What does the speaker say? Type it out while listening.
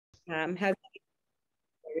There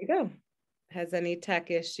we go. Has any tech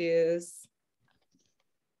issues?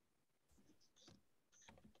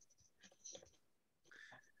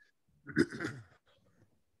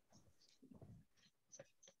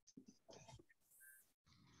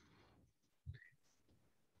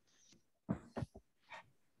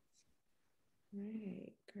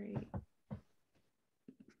 Right, great.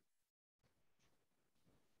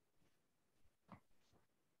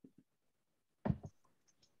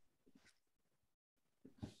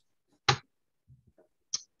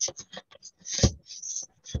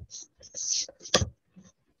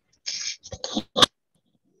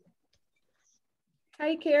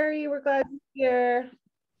 Hi, Carrie. We're glad you're here.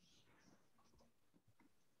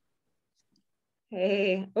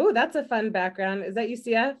 Hey. Oh, that's a fun background. Is that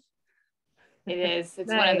UCF? It is. It's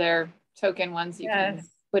Nice. one of their token ones you can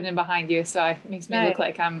put in behind you. So it makes me look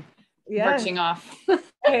like I'm marching off.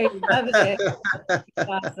 Hey, love it.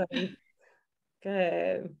 Awesome.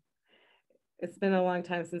 Good. It's been a long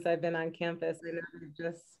time since I've been on campus. I know we've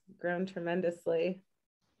just grown tremendously.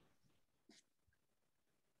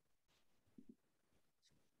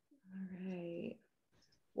 All right.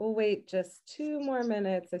 We'll wait just 2 more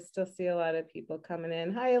minutes. I still see a lot of people coming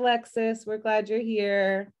in. Hi, Alexis. We're glad you're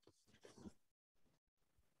here.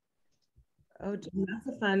 Oh, Jim,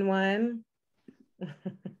 that's a fun one.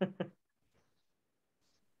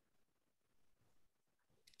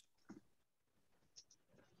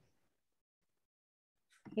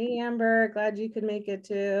 Hey, Amber. Glad you could make it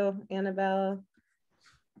too. Annabelle.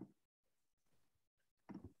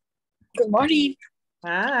 Good morning.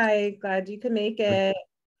 Hi. Glad you could make it.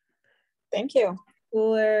 Thank you.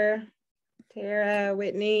 Cooler, Tara,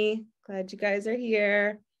 Whitney. Glad you guys are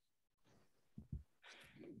here.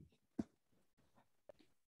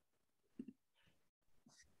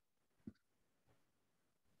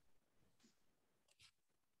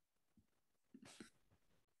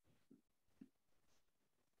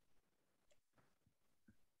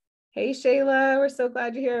 Hey, Shayla, we're so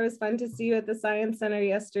glad you're here. It was fun to see you at the Science Center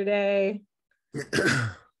yesterday.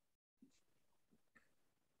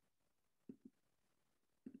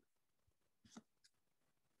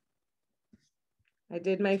 I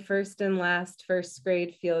did my first and last first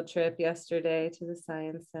grade field trip yesterday to the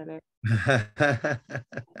Science Center.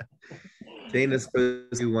 Dana's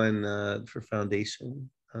supposed to do one for foundation.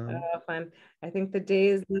 Oh, fun. I think the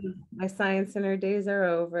days, my Science Center days are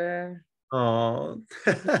over. Oh.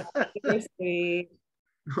 Sweet.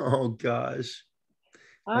 Oh gosh.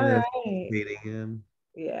 All right. Meeting him.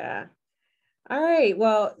 Yeah. All right.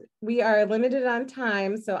 Well, we are limited on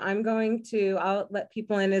time, so I'll let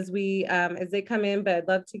people in as they come in, but I'd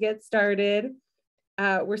love to get started.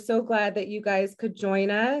 We're so glad that you guys could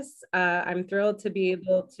join us. I'm thrilled to be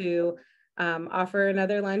able to offer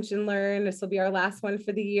another lunch and learn. This will be our last one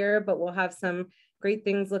for the year, but we'll have some great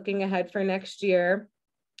things looking ahead for next year.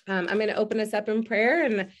 I'm going to open us up in prayer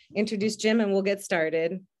and introduce Jim, and we'll get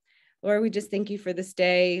started. Lord, we just thank you for this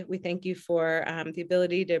day. We thank you for the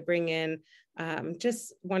ability to bring in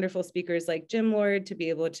just wonderful speakers like Jim, Lord, to be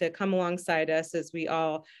able to come alongside us as we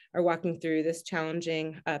all are walking through this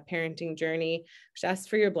challenging parenting journey. Just ask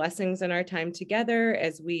for your blessings in our time together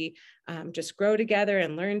as we just grow together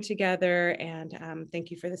and learn together. And thank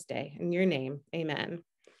you for this day. In your name, amen.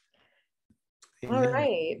 All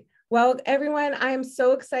right. Well, everyone, I am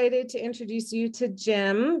so excited to introduce you to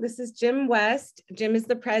Jim. This is Jim West. Jim is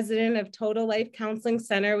the president of Total Life Counseling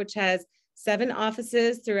Center, which has 7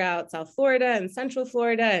 offices throughout South Florida and Central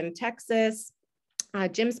Florida and Texas.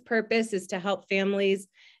 Jim's purpose is to help families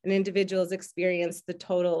and individuals experience the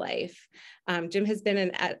total life. Jim has been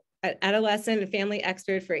an adolescent and family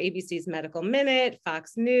expert for ABC's Medical Minute,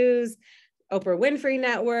 Fox News, Oprah Winfrey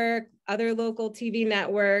Network, other local TV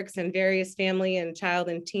networks, and various family and child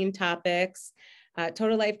and teen topics.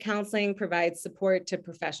 Total Life Counseling provides support to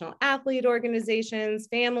professional athlete organizations,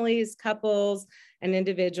 families, couples, and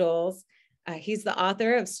individuals. He's the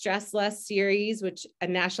author of Stress Less series, which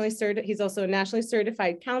he's also a nationally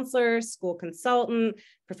certified counselor, school consultant,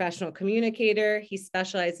 professional communicator. He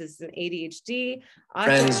specializes in ADHD,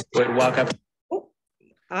 autism,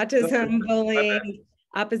 bullying,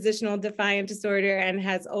 oppositional defiant disorder, and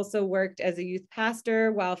has also worked as a youth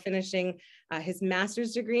pastor while finishing his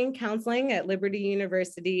master's degree in counseling at Liberty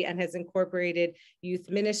University, and has incorporated youth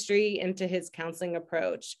ministry into his counseling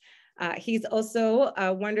approach. He's also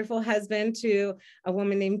a wonderful husband to a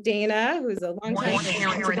woman named Dana, who's a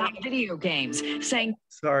longtime about video games, saying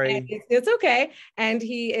sorry, it's okay. And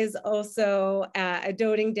he is also a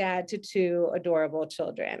doting dad to 2 adorable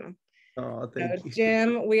children. Oh, thank you.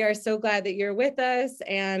 Jim, we are so glad that you're with us.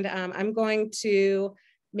 And I'm going to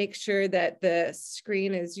make sure that the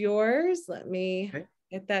screen is yours. Let me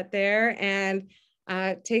get that there and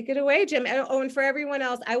take it away, Jim. Oh, and for everyone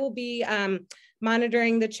else, I will be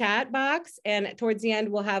monitoring the chat box, and towards the end,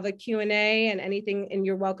 we'll have a Q&A and anything, and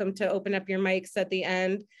you're welcome to open up your mics at the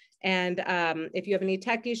end. And if you have any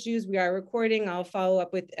tech issues, we are recording. I'll follow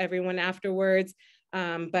up with everyone afterwards,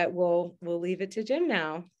 but we'll leave it to Jim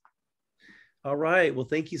now. All right. Well,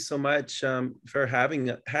 thank you so much for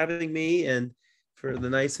having me and for the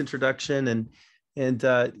nice introduction. And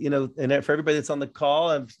for everybody that's on the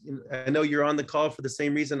call, I know you're on the call for the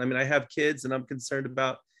same reason. I mean, I have kids, and I'm concerned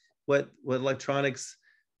about what electronics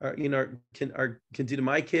can do to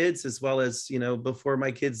my kids, as well as before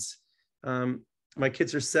my kids. My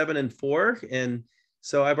kids are 7 and 4, and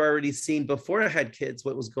so I've already seen before I had kids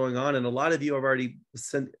what was going on, and a lot of you have already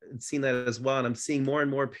seen that as well. And I'm seeing more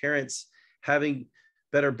and more parents having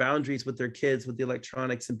better boundaries with their kids with the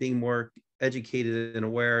electronics and being more educated and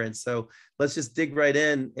aware. And so let's just dig right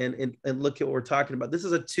in and look at what we're talking about. This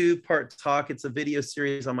is a 2-part talk. It's a video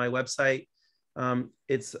series on my website.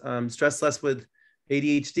 It's Stress Less with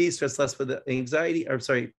ADHD, Stress Less with Anxiety,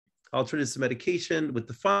 alternatives to medication with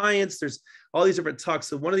Defiance. There's all these different talks.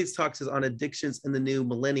 So one of these talks is on addictions in the new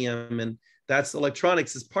millennium, and that's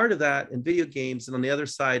electronics as part of that, and video games. And on the other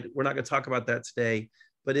side, we're not going to talk about that today,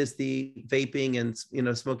 but is the vaping and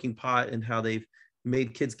smoking pot and how they've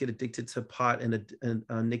made kids get addicted to pot and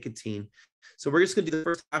nicotine. So we're just going to do the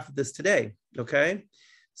first half of this today, okay?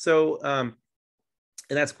 So, and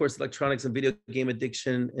that's, of course, electronics and video game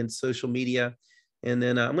addiction and social media. And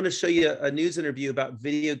then I'm going to show you a news interview about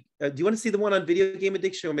video. Do you want to see the one on video game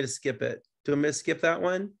addiction, or want me to skip it? Do you want me to skip that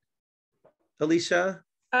one, Alicia?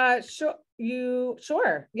 Sure.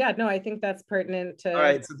 Yeah, no, I think that's pertinent to. All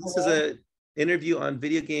right, so this is an interview on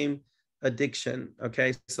video game addiction.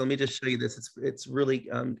 Okay, so let me just show you this. It's really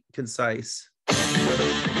concise.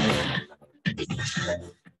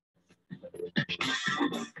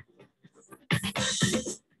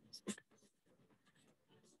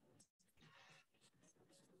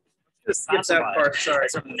 Skip that part. Sorry.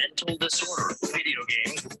 It's a mental disorder. Video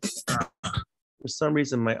game. For some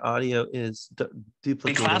reason, my audio is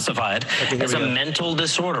duplicated. Classified as a mental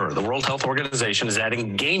disorder. The World Health Organization is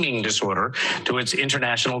adding gaming disorder to its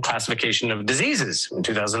international classification of diseases in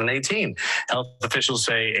 2018. Health officials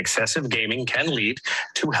say excessive gaming can lead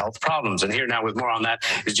to health problems. And here now with more on that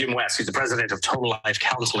is Jim West. He's the president of Total Life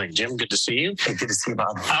Counseling. Jim, good to see you. Hey, good to see you,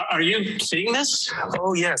 Bob. Are you seeing this?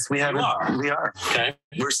 Oh, yes, we have. We are. Okay.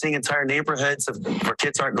 We're seeing entire neighborhoods where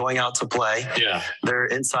kids aren't going out to play. Yeah. They're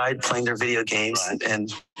inside playing their video games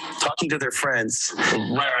and talking to their friends.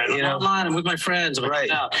 Right. I'm online. I'm with my friends.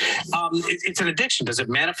 Right. It's an addiction. Does it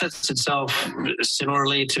manifest itself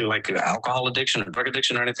similarly to like alcohol addiction or drug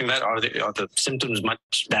addiction or anything like that? Are the symptoms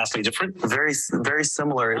vastly different? Very, very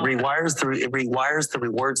similar. It rewires the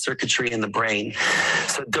reward circuitry in the brain.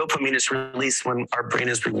 So dopamine is released when our brain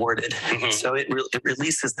is rewarded. Mm-hmm. So it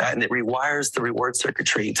releases that, and it rewires the reward circuitry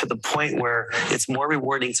to the point where it's more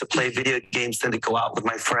rewarding to play video games than to go out with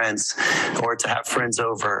my friends, or to have friends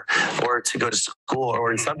over, or to go to school,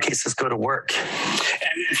 or in some cases go to work.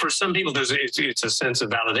 And for some people, it's a sense of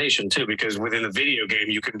validation too, because within a video game,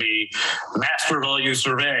 you can be master of all you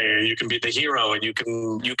survey, and you can be the hero, and you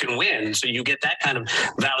can win. So you get that kind of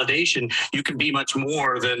validation. You can be much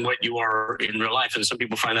more than what you are in real life, and some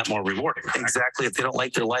people find that more rewarding. Exactly. If they don't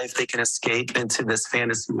like their life, they can escape into this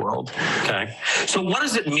fantasy world. Okay. So what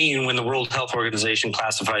does it mean when the World Health Organization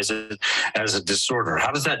classifies it as a disorder?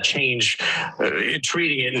 How does that change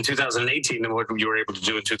treating it in 2018 than what you were able to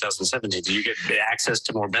do in 2017? Do you get access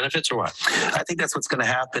to more benefits or what? I think that's what's going to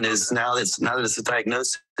happen is now that it's a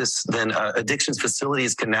diagnosis, then addictions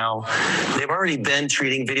facilities can now, they've already been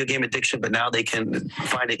treating video game addiction, but now they can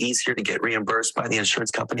find it easier to get reimbursed by the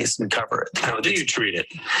insurance companies and cover it. How do you treat it?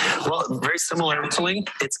 Well, very similar. Counseling?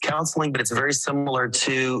 It's counseling, but it's very similar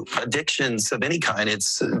to addictions of any kind.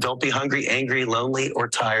 It's don't be hungry, angry, lonely, or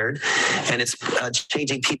tired. And it's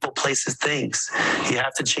changing people, places, things. You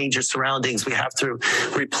have to change your surroundings. We have to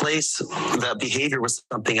replace the behavior with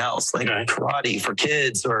something else, like karate for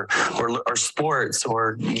kids, or sports,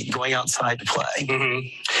 or going outside to play.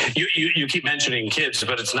 Mm-hmm. You keep mentioning kids,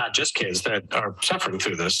 but it's not just kids that are suffering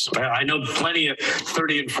through this. I know plenty of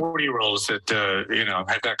 30 and 40-year-olds that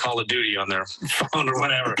have got Call of Duty on their phone or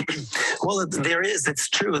whatever. Well, there is. It's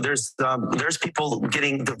true. There's people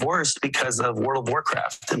getting divorced because of World of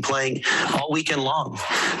Warcraft and playing all weekend long.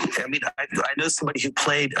 I mean, I know somebody who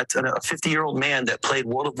played a 50-year-old man that played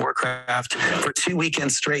World of Warcraft for 2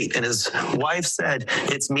 weekends straight, and his wife said,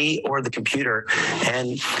 "It's me or the computer," and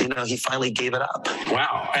and he finally gave it up.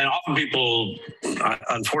 Wow. And often people,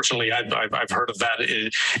 unfortunately, I've heard of that,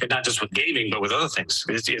 and not just with gaming, but with other things.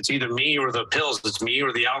 It's either me or the pills. It's me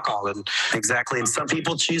or the alcohol. And exactly. And some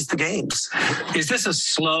people choose the games. Is this a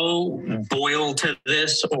slow boil to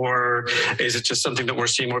this, or is it just something that we're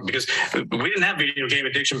seeing more? Because we didn't have video game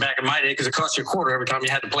addiction back in my day because it cost you a quarter every time you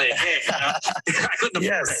had to play a game. I couldn't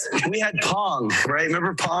yes, we had Pong, right?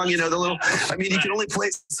 Remember Pong? The little. I mean, you can only play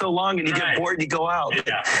so long, and you get bored, and you go out.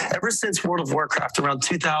 Yeah. Ever since World of Warcraft around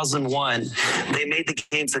 2001, they made the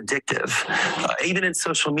games addictive. Even in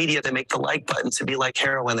social media, they make the like button to be like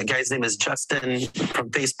heroin. The guy's name is Justin from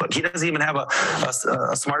Facebook. He doesn't even have a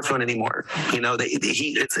smartphone anymore.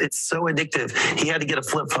 It's so addictive. He had to get a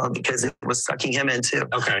flip phone because it was sucking him into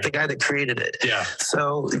the guy that created it. Yeah.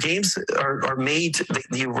 So games are made.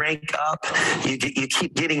 You rank up. You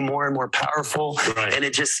keep getting more and more powerful, and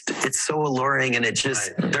it's so alluring, and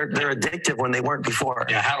they're addictive when they weren't before.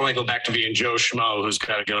 Yeah. How do I go back to being Joe Schmo who's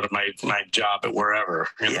got to go to my job at wherever?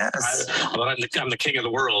 Yes. I'm the king of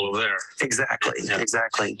the world over there. Exactly. Yeah.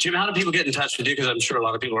 Exactly. Jim, how do people get in touch with you? Because I'm sure a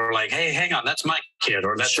lot of people are like, hey, hang on, that's my kid,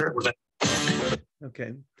 or that's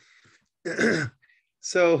Okay.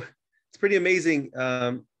 So it's pretty amazing.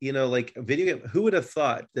 Like a video game, who would have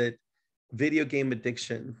thought that video game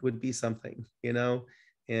addiction would be something,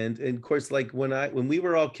 and of course, like when we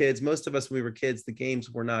were all kids, most of us, when we were kids, the games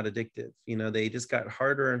were not addictive. They just got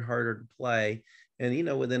harder and harder to play.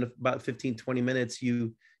 And, within about 15, 20 minutes,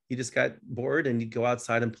 you just got bored and you go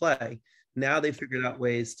outside and play. Now they figured out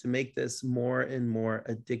ways to make this more and more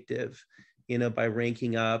addictive, by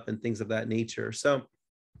ranking up and things of that nature. So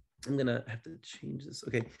I'm going to have to change this.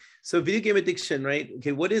 Okay. So video game addiction, right?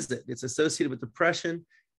 Okay. What is it? It's associated with depression.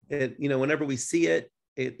 Whenever we see it,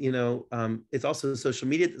 it's also social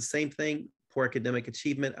media, the same thing, poor academic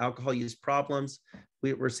achievement, alcohol use problems.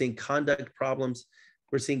 We're seeing conduct problems.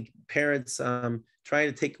 We're seeing parents trying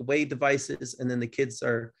to take away devices, and then the kids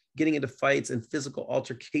are getting into fights and physical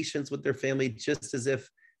altercations with their family, just as if,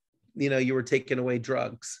 you were taking away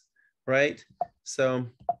drugs, right? So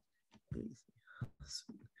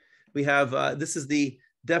we have, this is the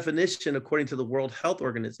definition according to the World Health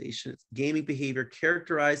Organization. It's gaming behavior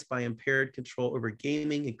characterized by impaired control over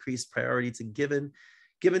gaming, increased priority to given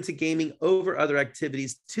to gaming over other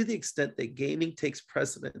activities to the extent that gaming takes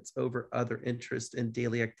precedence over other interests and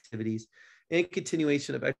daily activities, and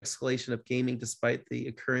continuation of escalation of gaming despite the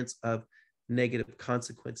occurrence of negative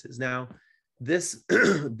consequences. Now, this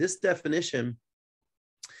this definition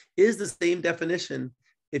is the same definition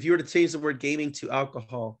if you were to change the word gaming to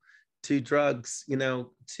alcohol, to drugs,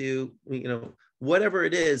 to whatever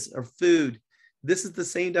it is, or food. This is the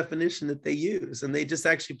same definition that they use, and they just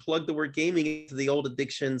actually plug the word gaming into the old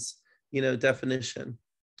addictions, definition.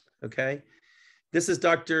 Okay, this is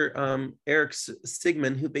Dr. Eric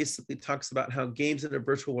Sigman, who basically talks about how games in a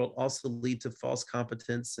virtual world also lead to false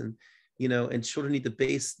competence, and and children need to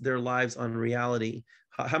base their lives on reality.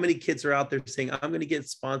 How many kids are out there saying, "I'm going to get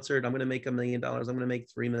sponsored. I'm going to make $1 million. I'm going to make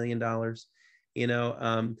 $3 million."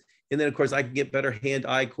 And then of course I can get better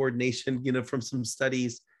hand-eye coordination, from some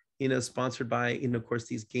studies, sponsored by, of course,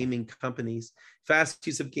 these gaming companies. Fast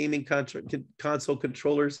use of gaming console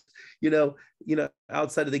controllers,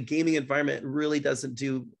 outside of the gaming environment really doesn't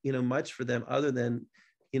do, much for them other than,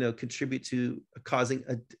 contribute to causing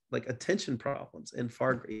attention problems and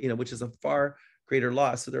which is a far greater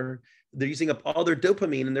loss. So they're using up all their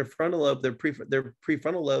dopamine in their frontal lobe, their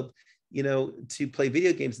prefrontal lobe, to play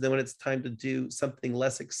video games. And then when it's time to do something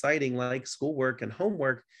less exciting like schoolwork and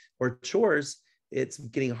homework or chores, it's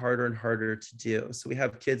getting harder and harder to do. So we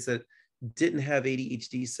have kids that didn't have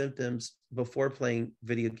ADHD symptoms before playing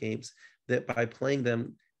video games, that by playing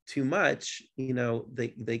them too much, they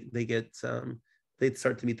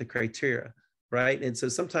start to meet the criteria, right? And so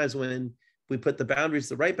sometimes when we put the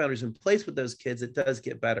right boundaries in place with those kids, it does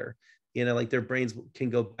get better. Like their brains can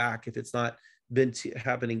go back if it's not been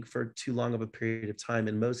happening for too long of a period of time.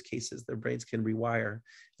 In most cases, their brains can rewire,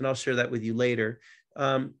 and I'll share that with you later.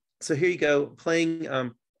 So here you go, playing.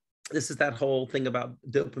 This is that whole thing about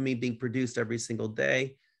dopamine being produced every single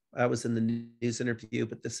day. I was in the news interview,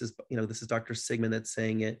 but this is Dr. Sigman that's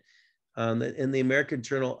saying it. In the American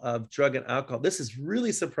Journal of Drug and Alcohol, this is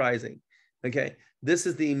really surprising. Okay, this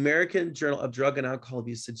is the American Journal of Drug and Alcohol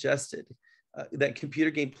Abuse suggested that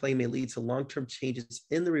computer game play may lead to long-term changes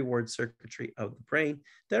in the reward circuitry of the brain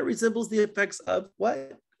that resembles the effects of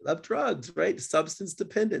what? Of drugs, right? Substance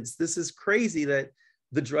dependence. This is crazy that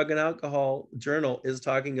the Drug and Alcohol Journal is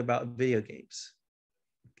talking about video games.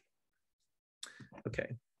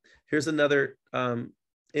 Okay, here's another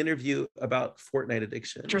interview about Fortnite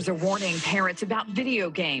addiction. Doctors are warning parents about video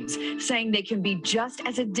games, saying they can be just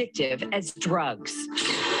as addictive as drugs.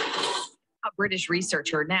 A British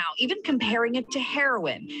researcher now even comparing it to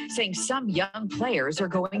heroin, saying some young players are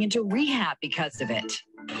going into rehab because of it.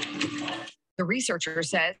 The researcher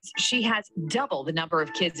says she has double the number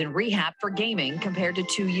of kids in rehab for gaming compared to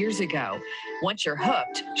 2 years ago. Once you're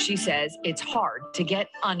hooked, she says it's hard to get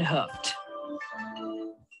unhooked.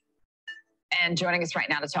 And joining us right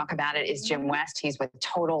now to talk about it is Jim West. He's with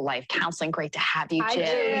Total Life Counseling. Great to have you, Jim.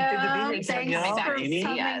 Thanks for coming back.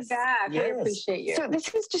 Yes. I appreciate you. So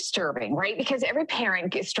this is disturbing, right? Because every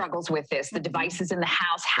parent struggles with this. The devices in the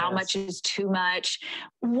house, how much is too much?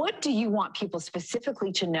 What do you want people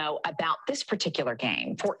specifically to know about this particular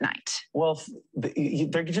game, Fortnite? Well,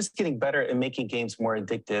 they're just getting better at making games more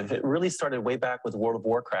addictive. It really started way back with World of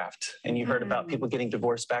Warcraft. And you heard about people getting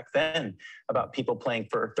divorced back then, about people playing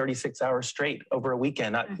for 36 hours straight over a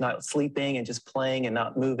weekend, not sleeping and just playing and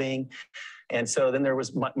not moving. And so then there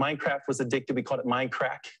was Minecraft was addictive. We called it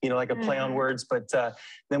Minecrack, like a play on words. But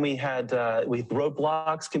then we had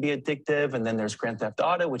Roblox can be addictive, and then there's Grand Theft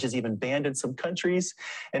Auto, which is even banned in some countries.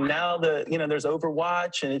 And now there's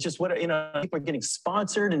Overwatch, and it's just people are getting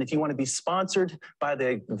sponsored. And if you want to be sponsored by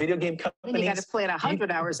the video game companies, you got to play it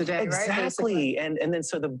 100 hours a day, exactly. Right? And then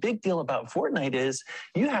so the big deal about Fortnite is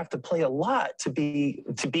you have to play a lot to beat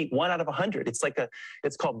 1 out of 100.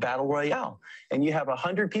 It's called Battle Royale, and you have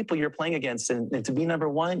 100 people you're playing against. And to be number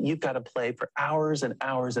one, you've got to play for hours and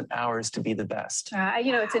hours and hours to be the best.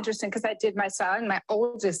 It's interesting because I did my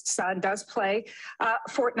oldest son does play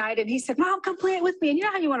Fortnite, and he said, "Mom, come play it with me." And you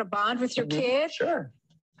know how you want to bond with your kid? Sure.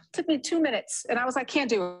 It took me 2 minutes, and I was like, "Can't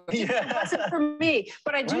do it." It wasn't for me.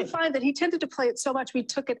 But I do find that he tended to play it so much, we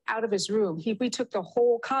took it out of his room. We took the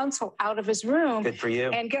whole console out of his room. Good for you.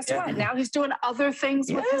 And guess what? Now he's doing other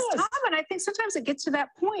things with his time. And I think sometimes it gets to that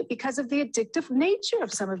point because of the addictive nature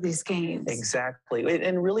of some of these games. Exactly.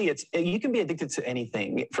 And really, you can be addicted to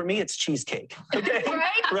anything. For me, it's cheesecake. Okay.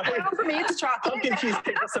 Right? Well, for me, it's chocolate. Pumpkin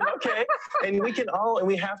cheesecake. Okay. And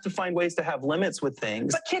we have to find ways to have limits with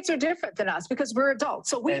things. But kids are different than us because we're adults.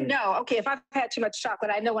 So we know, okay, if I've had too much chocolate,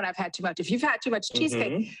 I know when I've had too much. If you've had too much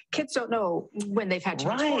cheesecake, kids don't know when they've had too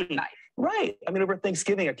much Fortnite. Right. I mean, over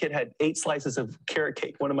Thanksgiving, a kid had 8 slices of carrot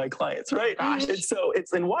cake, one of my clients, right? Gosh.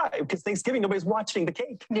 And why? Because Thanksgiving, nobody's watching the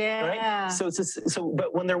cake. Yeah. Right?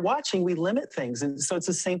 But when they're watching, we limit things. And so it's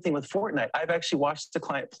the same thing with Fortnite. I've actually watched a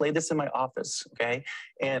client play this in my office, okay?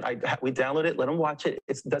 And we download it, let them watch it.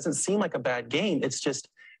 It doesn't seem like a bad game. It's just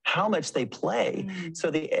how much they play. So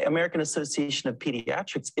the American Association of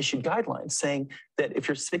Pediatrics issued guidelines saying that if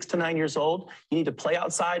you're 6 to 9 years old, you need to play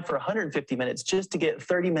outside for 150 minutes just to get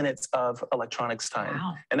 30 minutes of electronics time.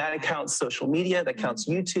 Wow. And that counts social media, that counts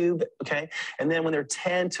YouTube, okay? And then when they're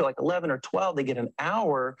 10 to like 11 or 12, they get an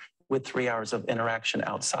hour with 3 hours of interaction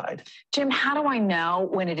outside. Jim, how do I know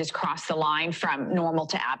when it has crossed the line from normal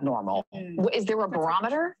to abnormal? Is there a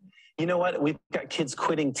barometer? You know what? We've got kids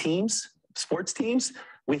quitting teams, sports teams.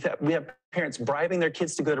 We have parents bribing their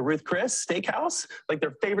kids to go to Ruth Chris Steakhouse, like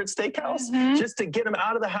their favorite steakhouse, just to get them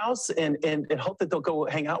out of the house and hope that they'll go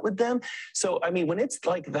hang out with them. So, I mean, when it's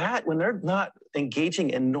like that, when they're not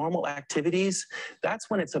engaging in normal activities, that's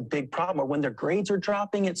when it's a big problem, or when their grades are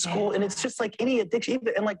dropping at school. And it's just like any addiction,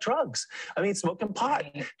 and like drugs. I mean, smoking pot,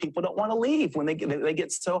 people don't want to leave. When they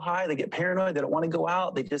get so high, they get paranoid, they don't want to go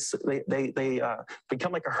out. They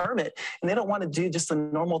become like a hermit, and they don't want to do just the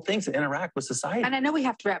normal things and interact with society. And I know we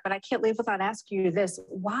have to wrap, but I can't leave without asking you this.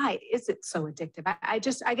 Why is it so addictive? I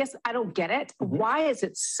guess I don't get it. Why is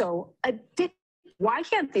it so addictive? Why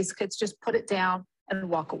can't these kids just put it down and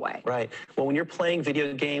walk away? Right. Well, when you're playing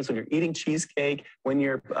video games, when you're eating cheesecake, when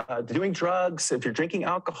you're doing drugs, if you're drinking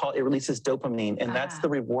alcohol, it releases dopamine, and that's the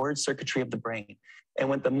reward circuitry of the brain. And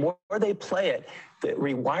when the more they play it, it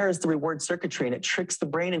rewires the reward circuitry, and it tricks the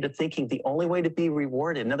brain into thinking the only way to be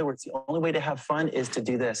rewarded, in other words, the only way to have fun is to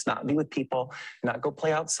do this, not be with people, not go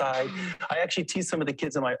play outside. I actually tease some of the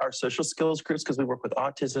kids in our social skills groups, because we work with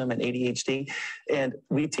autism and ADHD, and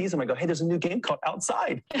we tease them. I go, hey, there's a new game called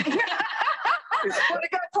Outside. Want to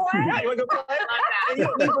go play? Yeah, you want to go play? And you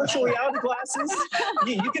don't need virtual reality glasses.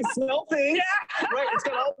 You can smell things, right? It's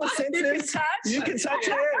got all the senses. You can touch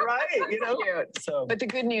it, right? So. But the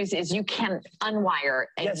good news is you can unwire,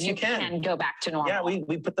 and you can go back to normal. Yeah,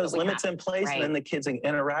 we put those limits in place, and then the kids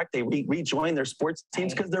interact. They rejoin their sports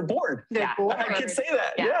teams because they're bored. They're bored. I can say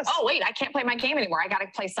that. Yeah. Yes. Oh wait, I can't play my game anymore. I got to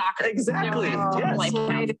play soccer. Exactly.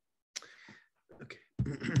 Yes.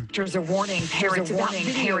 Doctors are warning parents about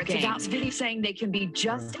video games, saying they can be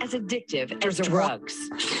just as addictive as drugs.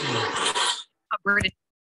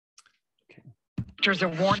 Doctors are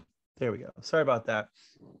warning. There we go. Sorry about that.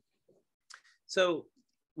 So,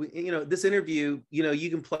 this interview, you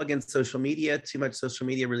can plug in social media. Too much social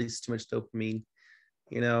media releases too much dopamine,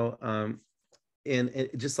 and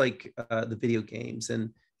just like the video games, and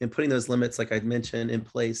putting those limits, like I mentioned, in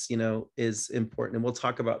place, is important. And we'll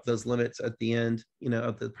talk about those limits at the end,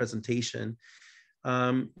 of the presentation.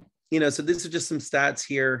 So these are just some stats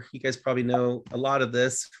here. You guys probably know a lot of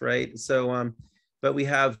this, right? So, but we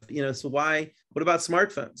have, so what about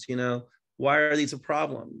smartphones? Why are these a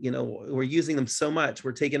problem? We're using them so much.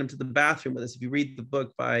 We're taking them to the bathroom with us. If you read the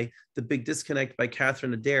book by The Big Disconnect by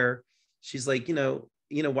Catherine Adair, she's like,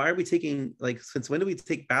 why are we taking, since when do we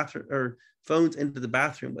take bathroom or phones into the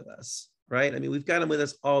bathroom with us, right? I mean, we've got them with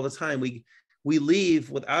us all the time. We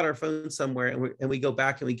leave without our phone somewhere, and we go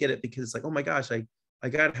back and we get it because it's like, oh my gosh, I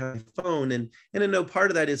got to have a phone. And I know part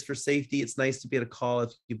of that is for safety. It's nice to be able to call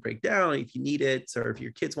if you break down, if you need it, or if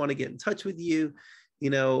your kids want to get in touch with you.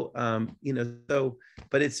 So,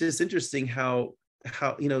 but it's just interesting how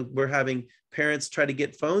we're having parents try to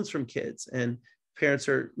get phones from kids, and parents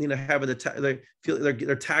are, having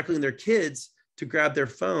they're tackling their kids to grab their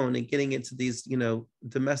phone and getting into these,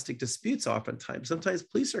 domestic disputes oftentimes. Sometimes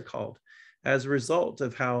police are called as a result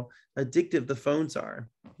of how addictive the phones are.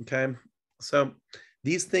 Okay. So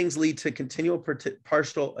these things lead to continual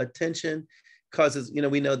partial attention, causes,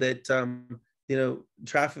 we know that,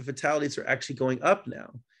 traffic fatalities are actually going up now.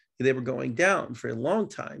 They were going down for a long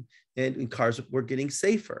time, and cars were getting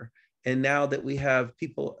safer. And now that we have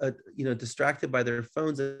people, distracted by their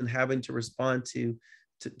phones and having to respond to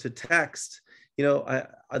text, the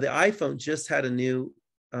iPhone just had a new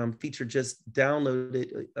feature just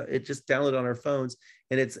downloaded. It just downloaded on our phones,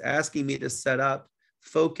 and it's asking me to set up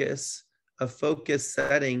a focus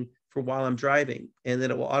setting for while I'm driving, and then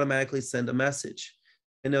it will automatically send a message.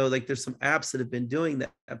 I know, there's some apps that have been doing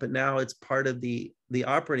that, but now it's part of the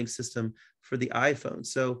operating system for the iPhone.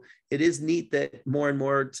 So it is neat that more and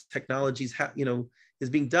more technologies is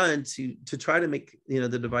being done to try to make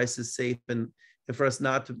the devices safe, and for us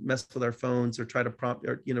not to mess with our phones or try to prompt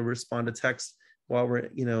or respond to text while we're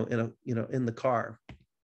in the car.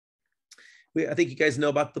 I think you guys know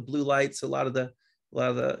about the blue lights. A lot of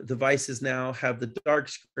the devices now have the dark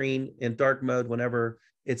screen and dark mode whenever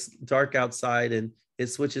it's dark outside, and it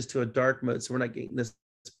switches to a dark mode, so we're not getting this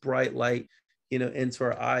bright light into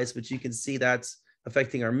our eyes. But you can see that's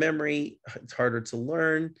affecting our memory. It's harder to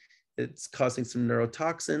learn. It's causing some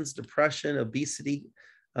neurotoxins, depression, obesity.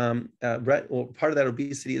 Part of that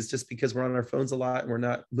obesity is just because we're on our phones a lot and we're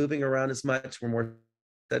not moving around as much. We're more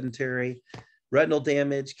sedentary. Retinal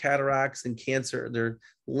damage, cataracts, and cancer, they're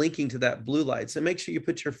linking to that blue light. So make sure you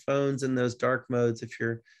put your phones in those dark modes if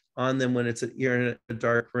you're on them when you're in a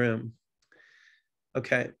dark room.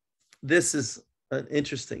 Okay, this is an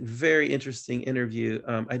very interesting interview.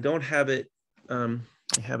 I don't have it. I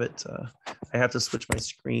have to switch my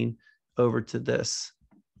screen over to this.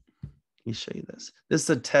 Let me show you this. This is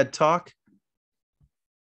a TED Talk.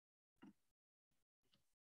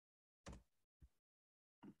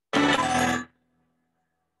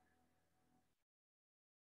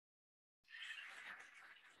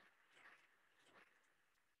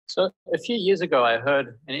 So a few years ago, I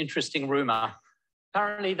heard an interesting rumor.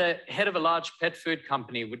 Apparently, the head of a large pet food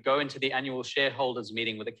company would go into the annual shareholders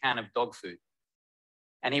meeting with a can of dog food,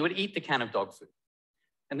 and he would eat the can of dog food.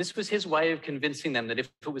 And this was his way of convincing them that if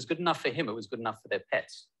it was good enough for him, it was good enough for their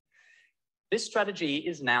pets. This strategy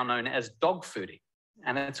is now known as dog fooding,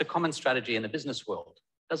 and it's a common strategy in the business world.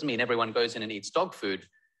 Doesn't mean everyone goes in and eats dog food,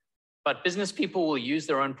 but business people will use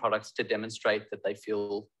their own products to demonstrate that they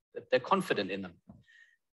feel that they're confident in them.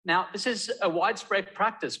 Now, this is a widespread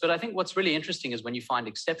practice, but I think what's really interesting is when you find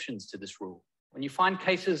exceptions to this rule, when you find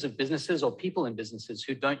cases of businesses or people in businesses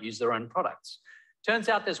who don't use their own products. Turns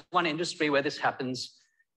out there's one industry where this happens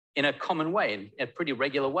in a common way, in a pretty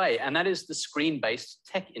regular way, and that is the screen-based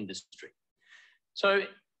tech industry. So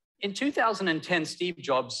in 2010, Steve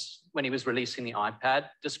Jobs, when he was releasing the iPad,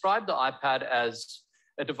 described the iPad as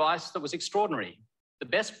a device that was extraordinary, the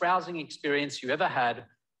best browsing experience you ever had,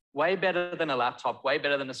 way better than a laptop, way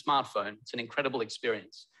better than a smartphone. It's an incredible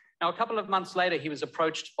experience. Now, a couple of months later, he was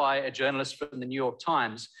approached by a journalist from the New York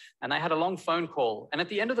Times, and they had a long phone call. And at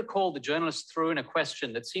the end of the call, the journalist threw in a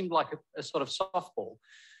question that seemed like a sort of softball.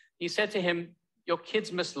 He said to him, "Your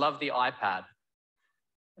kids must love the iPad."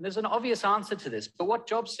 And there's an obvious answer to this, but what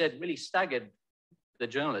Jobs said really staggered the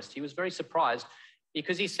journalist. He was very surprised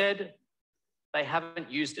because he said, "They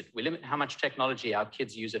haven't used it. We limit how much technology our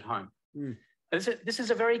kids use at home." This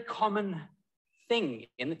is a very common thing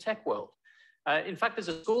in the tech world. In fact, there's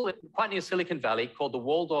a school quite near Silicon Valley called the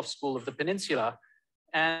Waldorf School of the Peninsula.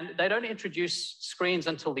 And they don't introduce screens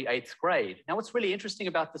until the 8th grade. Now, what's really interesting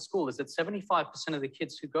about the school is that 75% of the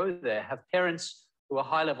kids who go there have parents who are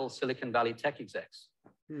high-level Silicon Valley tech execs.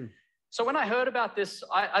 So when I heard about this,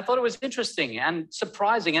 I thought it was interesting and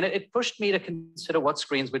surprising, and it pushed me to consider what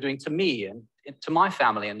screens were doing to me and to my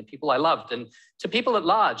family and the people I loved and to people at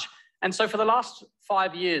large. And so for the last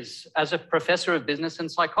 5 years, as a professor of business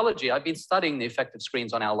and psychology, I've been studying the effect of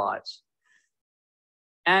screens on our lives.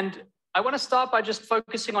 And I want to start by just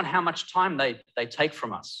focusing on how much time they take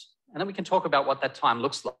from us. And then we can talk about what that time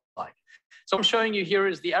looks like. So I'm showing you here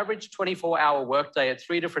is the average 24-hour workday at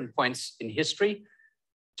 3 different points in history.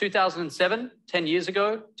 2007, 10 years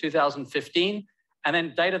ago, 2015, and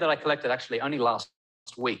then data that I collected actually only last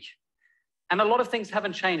week. And a lot of things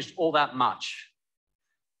haven't changed all that much.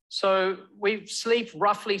 So we sleep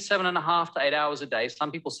roughly 7.5 to 8 hours a day.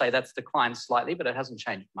 Some people say that's declined slightly, but it hasn't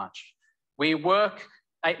changed much. We work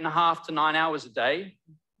 8.5 to 9 hours a day.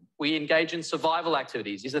 We engage in survival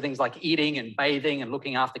activities. These are things like eating and bathing and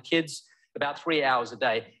looking after kids, about 3 hours a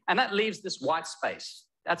day. And that leaves this white space.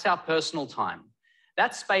 That's our personal time.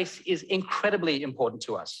 That space is incredibly important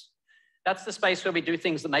to us. That's the space where we do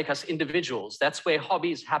things that make us individuals. That's where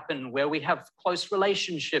hobbies happen, where we have close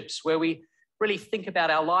relationships, where we really think about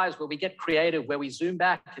our lives, where we get creative, where we zoom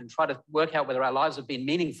back and try to work out whether our lives have been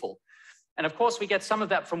meaningful. And of course, we get some of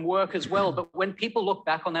that from work as well. But when people look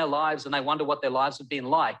back on their lives and they wonder what their lives have been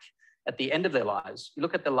like at the end of their lives, you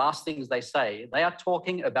look at the last things they say, they are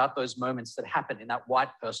talking about those moments that happen in that white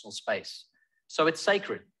personal space. So it's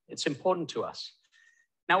sacred. It's important to us.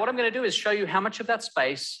 Now, what I'm going to do is show you how much of that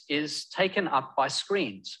space is taken up by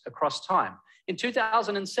screens across time. In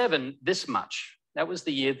 2007, this much. That was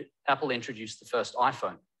the year that Apple introduced the first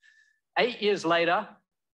iPhone. 8 years later,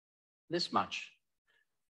 this much.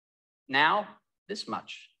 Now, this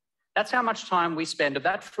much. That's how much time we spend of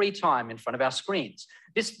that free time in front of our screens.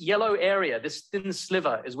 This yellow area, this thin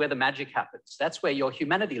sliver, is where the magic happens. That's where your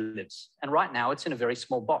humanity lives. And right now, it's in a very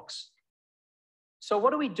small box. So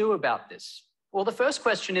what do we do about this? Well, the first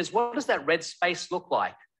question is, what does that red space look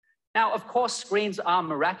like? Now, of course, screens are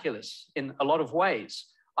miraculous in a lot of ways.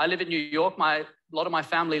 I live in New York. A lot of my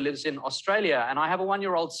family lives in Australia, and I have a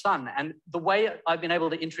 1-year-old son. And the way I've been able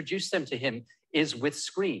to introduce them to him is with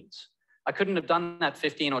screens. I couldn't have done that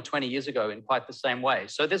 15 or 20 years ago in quite the same way.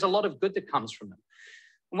 So there's a lot of good that comes from them.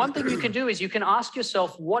 And one thing you can do is you can ask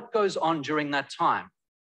yourself what goes on during that time.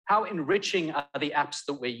 How enriching are the apps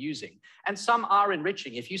that we're using? And some are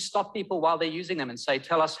enriching. If you stop people while they're using them and say,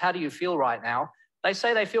 tell us, how do you feel right now? They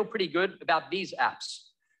say they feel pretty good about these apps.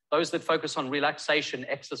 Those that focus on relaxation,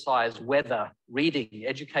 exercise, weather, reading,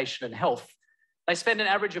 education, and health. They spend an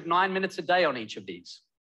average of 9 minutes a day on each of these.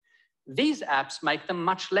 These apps make them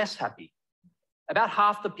much less happy. About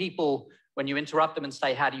half the people, when you interrupt them and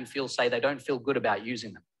say, how do you feel, say they don't feel good about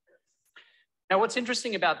using them. Now, what's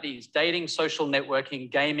interesting about these, dating, social networking,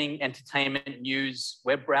 gaming, entertainment, news,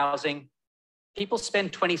 web browsing, people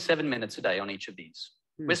spend 27 minutes a day on each of these.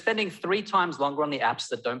 We're spending 3 times longer on the apps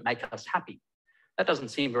that don't make us happy. That doesn't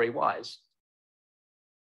seem very wise.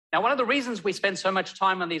 Now, one of the reasons we spend so much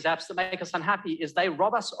time on these apps that make us unhappy is they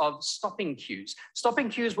rob us of stopping cues. Stopping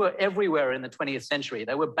cues were everywhere in the 20th century.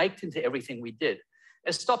 They were baked into everything we did.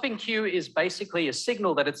 A stopping cue is basically a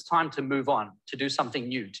signal that it's time to move on, to do something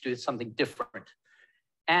new, to do something different.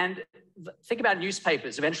 And think about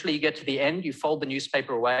newspapers. Eventually you get to the end, you fold the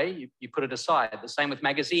newspaper away, you put it aside. The same with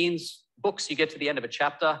magazines, books, you get to the end of a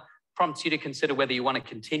chapter, prompts you to consider whether you want to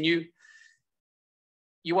continue.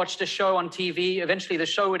 You watched a show on TV, eventually the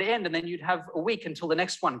show would end and then you'd have a week until the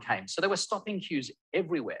next one came. So there were stopping cues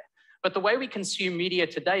everywhere. But the way we consume media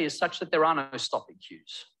today is such that there are no stopping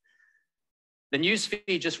cues. The news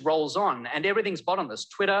feed just rolls on and everything's bottomless.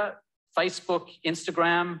 Twitter, Facebook,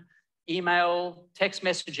 Instagram, email, text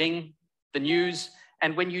messaging, the news.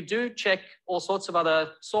 And when you do check all sorts of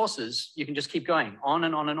other sources, you can just keep going on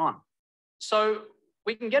and on and on. So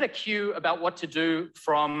we can get a cue about what to do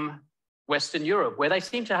from Western Europe, where they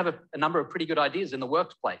seem to have a number of pretty good ideas in the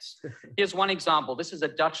workplace. Here's one example. This is a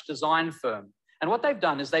Dutch design firm. And what they've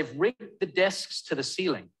done is they've rigged the desks to the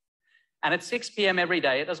ceiling. And at 6 p.m. every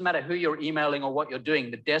day, it doesn't matter who you're emailing or what you're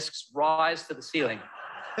doing, the desks rise to the ceiling.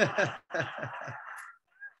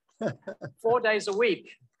 4 days a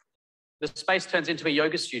week, the space turns into a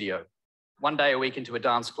yoga studio. 1 day a week into a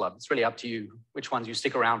dance club. It's really up to you which ones you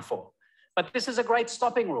stick around for. But this is a great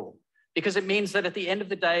stopping rule because it means that at the end of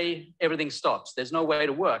the day, everything stops. There's no way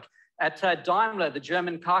to work. At Daimler, the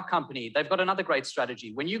German car company, they've got another great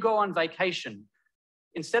strategy. When you go on vacation,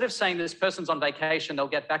 instead of saying this person's on vacation, they'll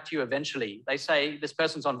get back to you eventually. They say this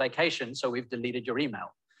person's on vacation, so we've deleted your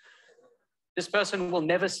email. This person will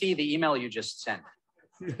never see the email you just sent.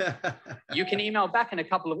 You can email back in a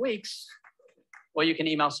couple of weeks, or you can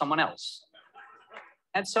email someone else.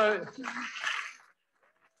 And so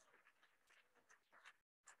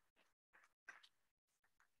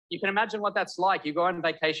you can imagine what that's like. You go on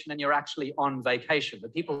vacation and you're actually on vacation. The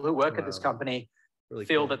people who work at this company really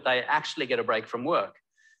feel that they actually get a break from work.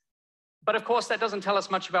 But of course, that doesn't tell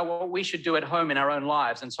us much about what we should do at home in our own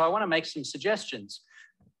lives. And so I want to make some suggestions.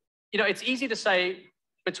 You know, it's easy to say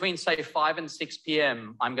between, say, 5 and 6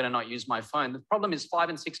 p.m., I'm going to not use my phone. The problem is 5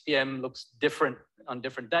 and 6 p.m. looks different on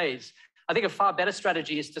different days. I think a far better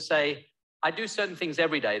strategy is to say, I do certain things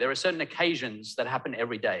every day. There are certain occasions that happen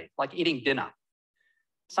every day, like eating dinner.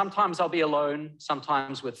 Sometimes I'll be alone,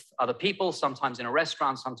 sometimes with other people, sometimes in a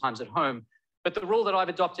restaurant, sometimes at home. But the rule that I've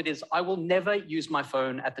adopted is I will never use my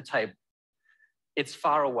phone at the table. It's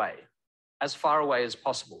far away as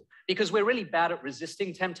possible, because we're really bad at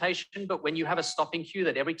resisting temptation. But when you have a stopping cue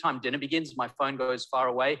that every time dinner begins, my phone goes far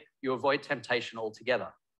away, you avoid temptation altogether.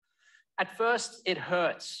 At first, it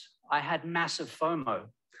hurts. I had massive FOMO.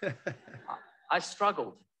 I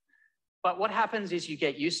struggled. But what happens is you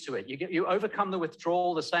get used to it. You overcome the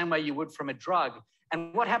withdrawal the same way you would from a drug.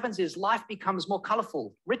 And what happens is life becomes more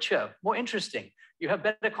colorful, richer, more interesting. You have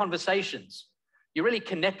better conversations. You really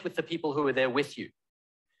connect with the people who are there with you.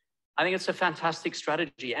 I think it's a fantastic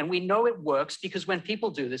strategy. And we know it works because when people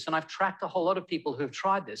do this, and I've tracked a whole lot of people who've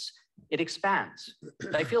tried this, it expands.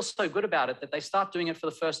 They feel so good about it that they start doing it for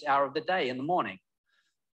the first hour of the day in the morning.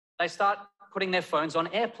 They start putting their phones on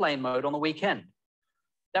airplane mode on the weekend.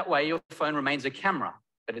 That way your phone remains a camera,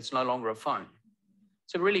 but it's no longer a phone.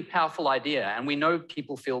 It's a really powerful idea. And we know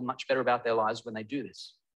people feel much better about their lives when they do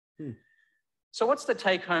this. So what's the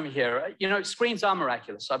take home here? You know, screens are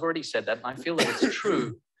miraculous. I've already said that, and I feel that it's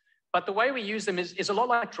true. But the way we use them is a lot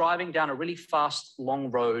like driving down a really fast, long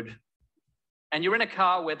road. And you're in a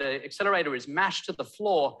car where the accelerator is mashed to the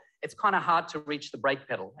floor. It's kind of hard to reach the brake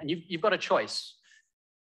pedal. And you've got a choice.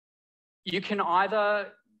 You can either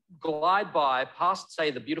glide by past,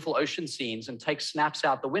 say, the beautiful ocean scenes and take snaps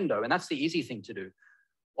out the window, and that's the easy thing to do.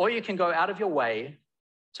 Or you can go out of your way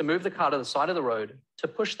to move the car to the side of the road, to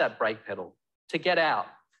push that brake pedal, to get out,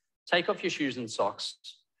 take off your shoes and socks,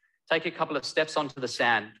 take a couple of steps onto the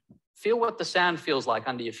sand, feel what the sand feels like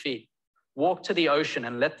under your feet, walk to the ocean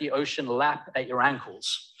and let the ocean lap at your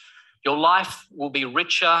ankles. Your life will be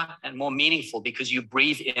richer and more meaningful because you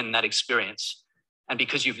breathe in that experience and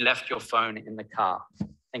because you've left your phone in the car.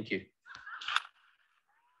 Thank you.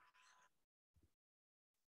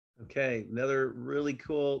 Okay, another really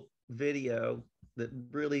cool video that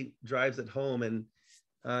really drives it home. And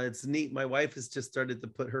it's neat. My wife has just started to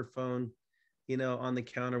put her phone, you know, on the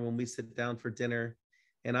counter when we sit down for dinner.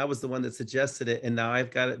 And I was the one that suggested it. And now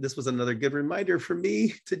I've got it. This was another good reminder for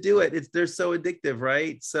me to do it. They're so addictive,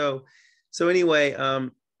 right? So anyway,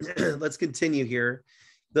 let's continue here.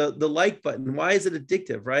 The like button, why is it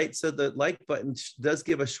addictive, right? So the like button does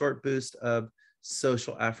give a short boost of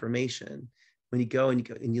social affirmation when you go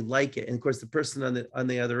and you like it. And of course, the person on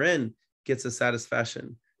the other end gets a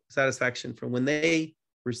satisfaction from when they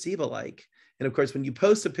receive a like. And of course, when you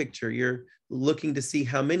post a picture, you're looking to see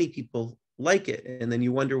how many people like it. And then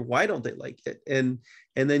you wonder, why don't they like it? And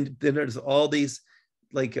then there's all these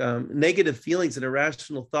like negative feelings and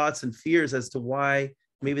irrational thoughts and fears as to why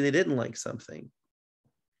maybe they didn't like something.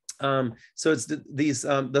 So it's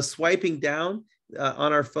the swiping down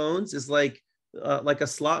on our phones is like a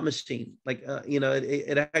slot machine. Like, you know,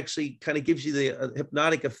 it actually kind of gives you the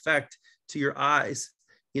hypnotic effect to your eyes,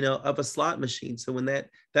 you know, of a slot machine. So when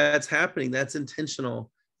that's happening, that's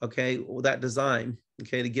intentional. Okay, well, that design,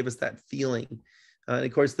 okay, to give us that feeling. And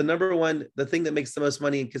of course, the thing that makes the most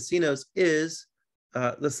money in casinos is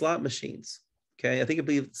the slot machines. Okay, I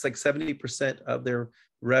believe it's like 70% of their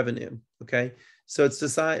revenue. Okay, so it's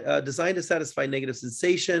designed to satisfy negative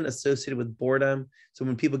sensation associated with boredom. So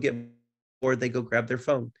when people get bored, they go grab their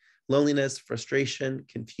phone. Loneliness, frustration,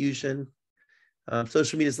 confusion.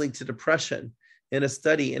 Social media is linked to depression. In a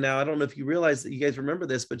study, and now I don't know if you realize that you guys remember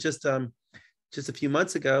this, but just a few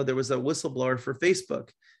months ago, there was a whistleblower for Facebook,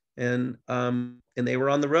 and they were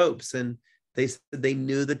on the ropes, and they said they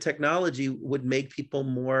knew the technology would make people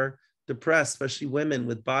more depressed, especially women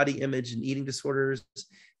with body image and eating disorders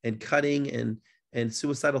and cutting and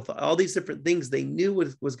suicidal thought, all these different things they knew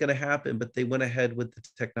was going to happen, but they went ahead with the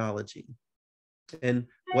technology. And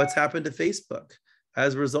what's happened to Facebook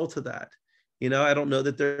as a result of that? You know, I don't know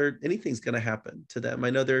that anything's going to happen to them.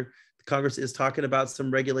 I know Congress is talking about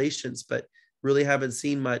some regulations, but really haven't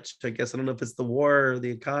seen much. I guess I don't know if it's the war or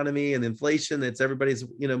the economy and inflation that's everybody's,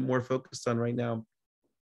 you know, more focused on right now.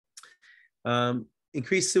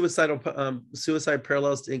 Increased suicide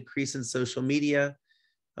parallels to increase in social media.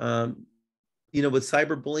 You know, with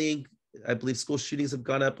cyberbullying, I believe school shootings have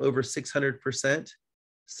gone up over 600%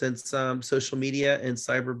 since social media and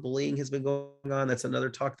cyberbullying has been going on. That's another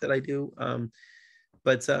talk that I do.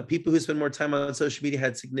 But people who spend more time on social media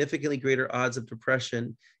had significantly greater odds of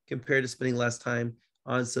depression compared to spending less time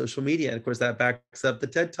on social media. And of course, that backs up the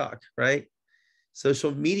TED Talk, right?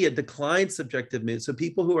 Social media declines subjective mood. So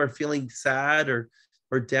people who are feeling sad or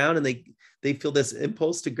down and they feel this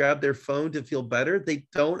impulse to grab their phone to feel better, they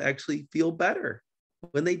don't actually feel better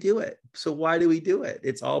when they do it. So why do we do it?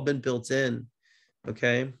 It's all been built in,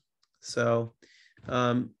 okay? So,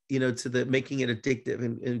 you know, to the making it addictive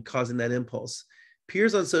and causing that impulse.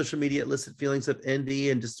 Peers on social media elicit feelings of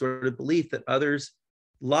envy and distorted belief that others'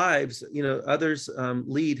 lives, you know, others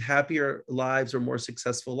lead happier lives or more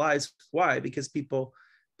successful lives. Why? Because people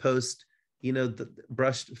post, you know, the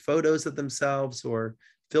brushed photos of themselves or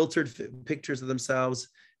filtered pictures of themselves,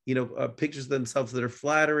 you know, pictures of themselves that are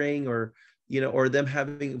flattering, or, you know, or them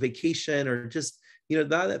having a vacation, or just, you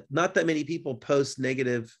know, not that many people post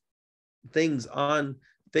negative things on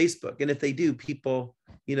Facebook. And if they do, people,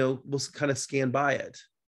 you know, will kind of scan by it.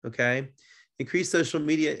 Okay. Increased social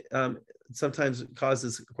media sometimes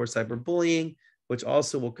causes, of course, cyberbullying, which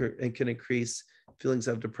also can increase feelings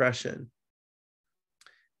of depression.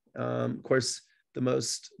 Of course, the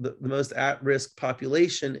most at-risk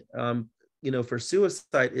population, you know, for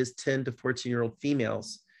suicide is 10 to 14-year-old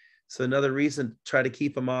females. So another reason to try to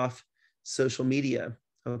keep them off social media.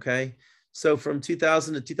 Okay. So from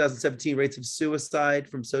 2000 to 2017, rates of suicide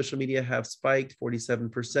from social media have spiked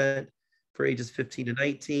 47% for ages 15 to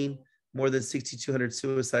 19, more than 6,200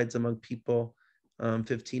 suicides among people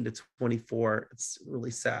 15 to 24. It's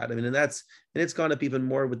really sad. I mean, and it's gone up even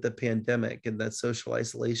more with the pandemic and that social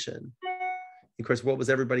isolation. Of course, what was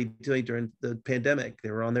everybody doing during the pandemic?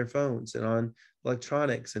 They were on their phones and on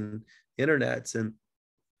electronics and internets and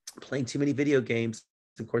playing too many video games.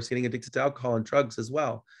 Of course, getting addicted to alcohol and drugs as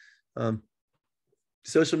well.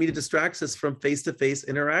 Social media distracts us from face-to-face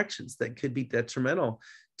interactions that could be detrimental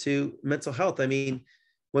to mental health. I mean,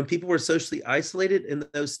 when people were socially isolated in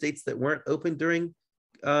those states that weren't open during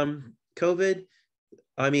COVID,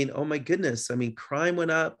 I mean, oh my goodness. I mean, crime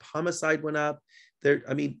went up, homicide went up.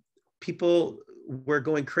 I mean, people were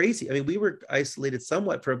going crazy. I mean, we were isolated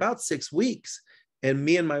somewhat for about 6 weeks, and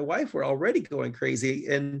me and my wife were already going crazy.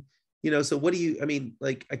 And, you know, so I mean,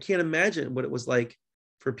 like, I can't imagine what it was like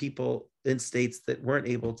for people in states that weren't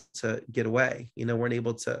able to get away, you know, weren't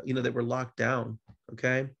able to, you know, that were locked down.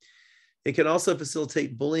 Okay. It can also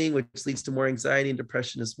facilitate bullying, which leads to more anxiety and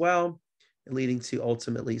depression as well, and leading to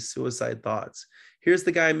ultimately suicide thoughts. Here's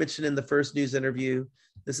the guy I mentioned in the first news interview.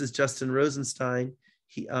 This is Justin Rosenstein.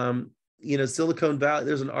 He, you know, Silicon Valley,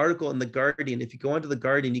 there's an article in The Guardian. If you go onto The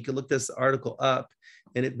Guardian, you can look this article up,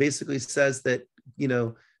 and it basically says that, you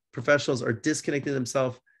know, professionals are disconnecting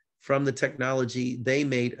themselves from the technology they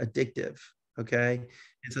made addictive, okay?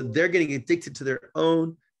 And so they're getting addicted to their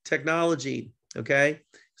own technology, okay?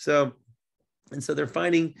 So they're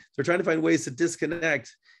trying to find ways to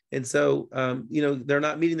disconnect. And so, you know, they're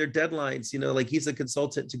not meeting their deadlines, you know, like he's a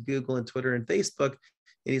consultant to Google and Twitter and Facebook,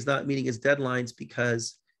 and he's not meeting his deadlines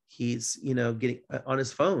because he's, you know, getting on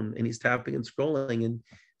his phone and he's tapping and scrolling. And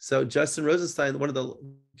so Justin Rosenstein, one of the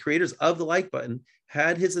creators of the like button,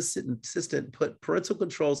 had his assistant put parental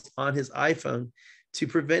controls on his iPhone to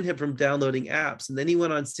prevent him from downloading apps. And then he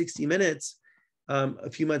went on 60 Minutes a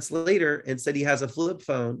few months later and said he has a flip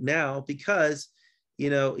phone now because, you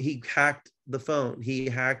know, he hacked the phone. He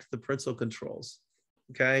hacked the parental controls.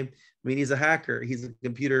 Okay. I mean, he's a hacker. He's a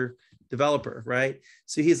computer developer, right?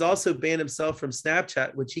 So he's also banned himself from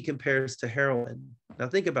Snapchat, which he compares to heroin. Now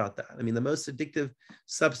think about that. I mean, the most addictive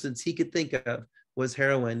substance he could think of was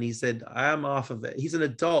heroin. He said, I'm off of it. He's an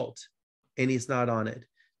adult and he's not on it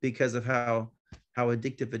because of how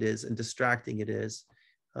addictive it is and distracting it is.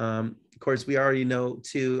 Of course, we already know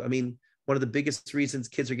too, I mean, one of the biggest reasons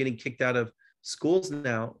kids are getting kicked out of schools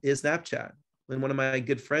now is Snapchat. And one of my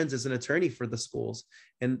good friends is an attorney for the schools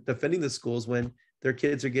and defending the schools when their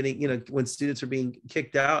kids are getting, you know, when students are being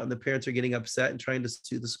kicked out and the parents are getting upset and trying to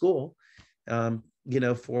sue the school, you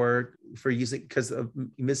know, for using, because of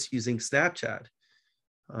misusing Snapchat.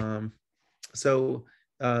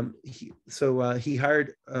 He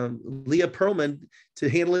hired Leah Pearlman to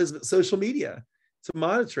handle his social media, to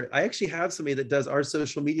monitor it. I actually have somebody that does our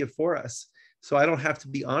social media for us, so I don't have to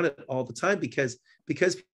be on it all the time because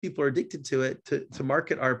people are addicted to it. To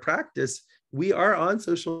market our practice, we are on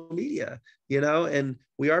social media, you know, and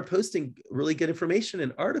we are posting really good information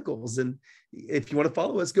and articles. And if you want to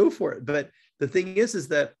follow us, go for it. But the thing is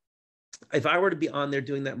that if I were to be on there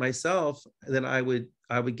doing that myself, then I would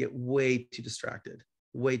get way too distracted.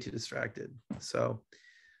 way too distracted. So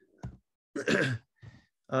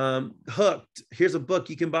Hooked, here's a book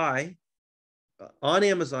you can buy on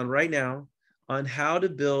Amazon right now on how to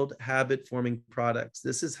build habit forming products.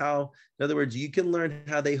 This is how, in other words, you can learn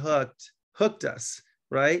how they hooked us,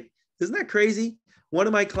 right? Isn't that crazy? One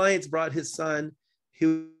of my clients brought his son,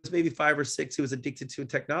 who was maybe 5 or 6, who was addicted to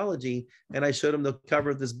technology. And I showed him the cover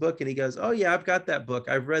of this book and he goes, oh yeah, I've got that book.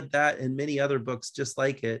 I've read that and many other books just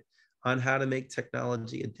like it on how to make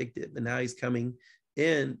technology addictive. And now he's coming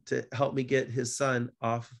in to help me get his son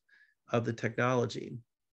off of the technology.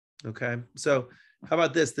 Okay, so how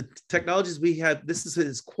about this? The technologies we have, this is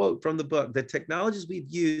his quote from the book, the technologies we've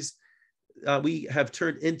used, we have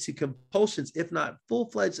turned into compulsions, if not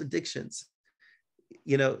full-fledged addictions.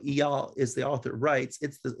 You know, Eyal is the author, writes,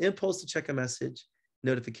 it's the impulse to check a message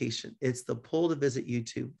notification. It's the pull to visit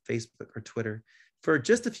YouTube, Facebook, or Twitter for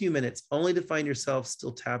just a few minutes, only to find yourself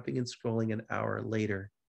still tapping and scrolling an hour later.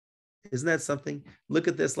 Isn't that something? Look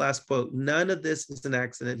at this last quote. None of this is an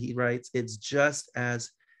accident, he writes. It's just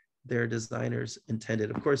as their designers intended.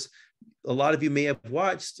 Of course, a lot of you may have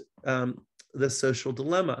watched The Social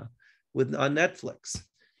Dilemma on Netflix.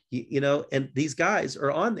 You know, and these guys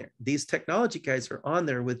are on there. These technology guys are on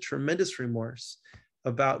there with tremendous remorse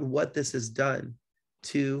about what this has done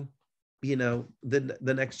to, you know, the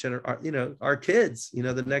next generation, you know, our kids, you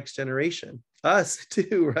know, the next generation, us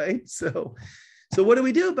too, right? So what do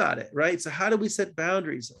we do about it, right? So how do we set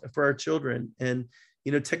boundaries for our children? And,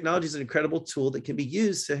 you know, technology is an incredible tool that can be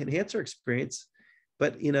used to enhance our experience,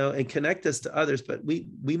 but, you know, and connect us to others, but we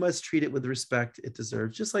must treat it with the respect it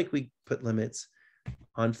deserves, just like we put limits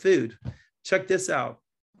on food. Check this out.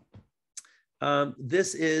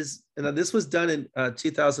 This was done in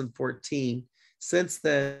 2014. Since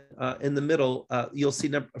then, in the middle, you'll see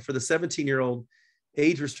for the 17-year-old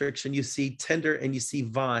age restriction, you see Tinder and you see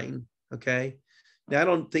Vine, okay? Now, I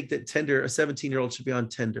don't think that Tinder, a 17-year-old should be on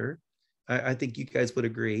Tinder. I think you guys would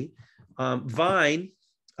agree. Vine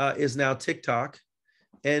is now TikTok,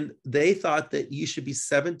 and they thought that you should be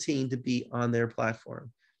 17 to be on their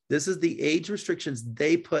platform. This is the age restrictions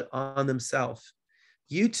they put on themselves.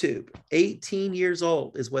 YouTube, 18 years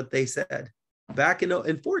old is what they said back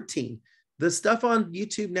in 14. The stuff on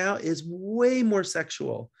YouTube now is way more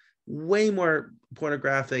sexual, way more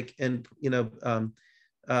pornographic and, you know,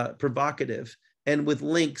 provocative, and with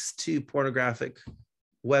links to pornographic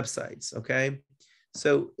websites, okay?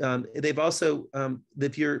 So they've also,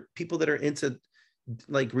 if you're people that are into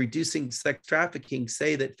like reducing sex trafficking,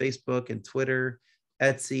 say that Facebook and Twitter,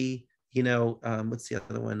 Etsy, you know, what's the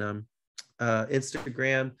other one?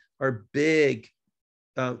 Instagram are big,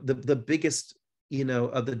 the biggest, you know,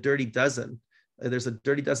 of the dirty dozen. There's a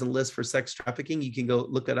dirty dozen list for sex trafficking. You can go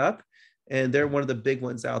look it up. And they're one of the big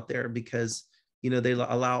ones out there because, you know, they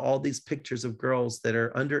allow all these pictures of girls that are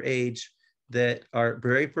underage that are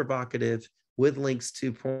very provocative with links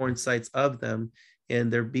to porn sites of them,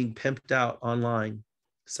 and they're being pimped out online.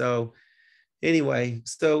 So anyway,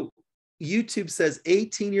 so YouTube says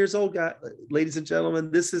 18 years old, ladies and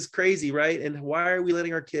gentlemen, this is crazy, right? And why are we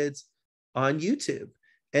letting our kids on YouTube?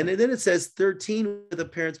 And then it says 13 with a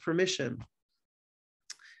parent's permission.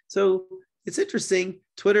 So it's interesting.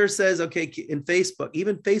 Twitter says, okay, and Facebook,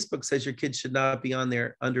 even Facebook says your kids should not be on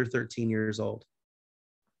there under 13 years old.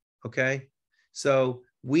 Okay. So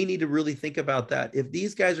we need to really think about that. If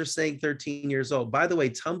these guys are saying 13 years old, by the way,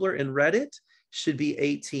 Tumblr and Reddit should be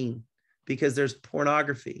 18 because there's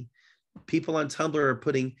pornography. People on Tumblr are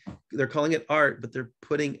they're calling it art, but they're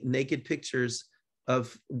putting naked pictures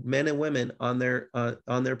of men and women on their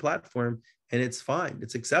platform, and it's fine.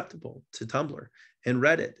 It's acceptable to Tumblr and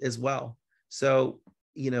Reddit as well. So,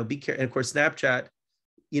 you know, be careful. And of course, Snapchat,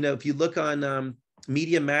 you know, if you look on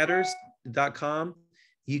MediaMatters.com,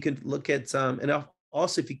 you can look at, and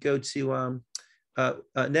also if you go to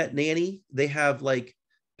Net Nanny, they have like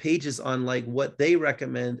pages on like what they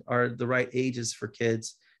recommend are the right ages for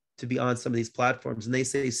kids to be on some of these platforms. And they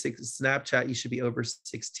say Snapchat, you should be over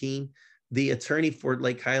 16. The attorney for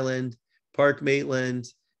Lake Highland, Park Maitland,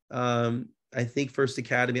 I think First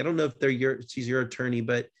Academy, I don't know if she's your attorney,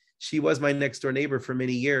 but she was my next door neighbor for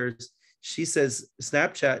many years. She says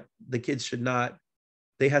Snapchat, the kids should not,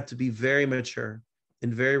 they have to be very mature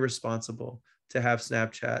and very responsible to have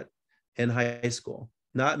Snapchat in high school,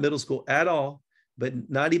 not middle school at all, but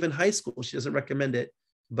not even high school. She doesn't recommend it,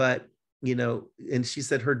 but you know, and she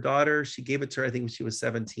said her daughter, she gave it to her, I think when she was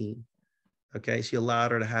 17. Okay. She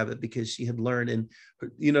allowed her to have it because she had learned. And,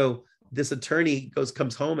 you know, this attorney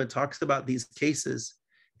comes home and talks about these cases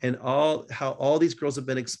and how all these girls have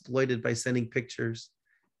been exploited by sending pictures,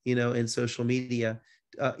 you know, in social media.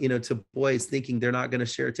 to boys, thinking they're not going to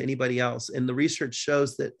share it to anybody else. And the research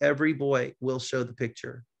shows that every boy will show the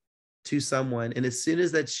picture to someone. And as soon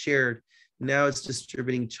as that's shared, now it's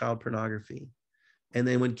distributing child pornography. And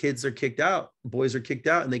then when kids are kicked out, boys are kicked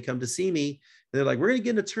out, and they come to see me, and they're like, we're going to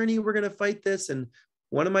get an attorney, we're going to fight this. And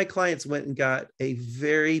one of my clients went and got a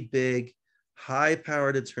very big,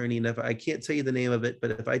 high-powered attorney. And if I can't tell you the name of it,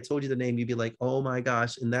 but if I told you the name, you'd be like, oh my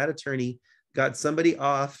gosh. And that attorney got somebody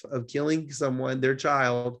off of killing someone, their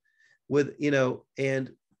child, with, and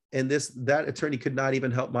that attorney could not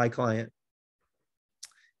even help my client.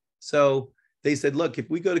 So they said, look, if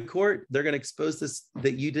we go to court, they're going to expose this,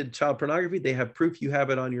 that you did child pornography. They have proof you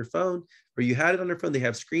have it on your phone, or you had it on your phone. They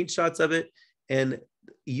have screenshots of it, and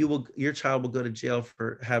your child will go to jail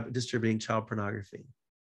for distributing child pornography.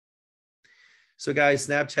 So guys,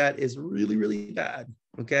 Snapchat is really, really bad.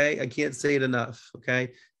 Okay. I can't say it enough.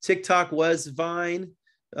 Okay. TikTok was Vine.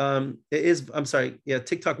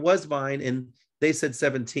 TikTok was Vine, and they said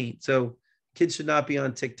 17. So kids should not be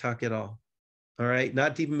on TikTok at all. All right.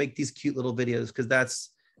 Not to even make these cute little videos, because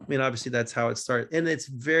obviously that's how it started. And it's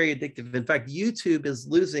very addictive. In fact, YouTube is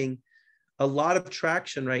losing a lot of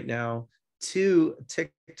traction right now to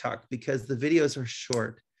TikTok, because the videos are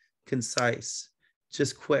short, concise,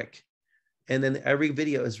 just quick. And then every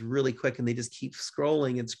video is really quick, and they just keep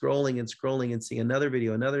scrolling and scrolling and scrolling and seeing another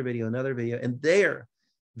video, another video, another video. And they're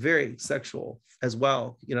very sexual as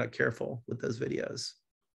well. You're not careful with those videos.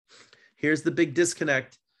 Here's the big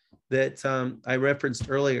disconnect that I referenced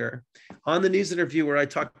earlier. On the news interview where I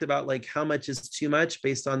talked about like how much is too much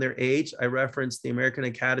based on their age, I referenced the American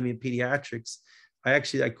Academy of Pediatrics.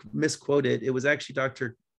 I misquoted. It was actually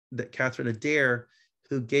Dr. Catherine Adair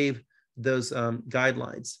who gave those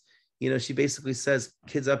guidelines. She basically says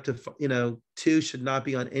kids up to 2 should not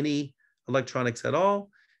be on any electronics at all.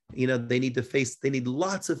 They need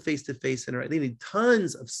lots of face-to-face interaction. They need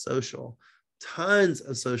tons of social.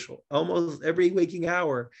 Almost every waking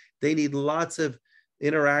hour, they need lots of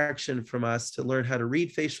interaction from us to learn how to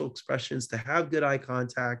read facial expressions, to have good eye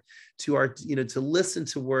contact, to listen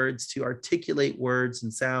to words, to articulate words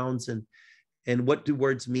and sounds, and what do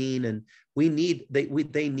words mean. And they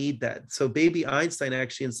need that. So baby Einstein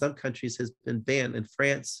actually in some countries has been banned. In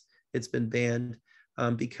France, it's been banned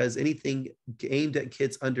because anything aimed at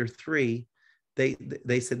kids under 3,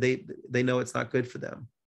 they said they know it's not good for them.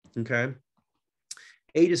 Okay.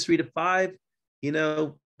 Ages 3 to 5,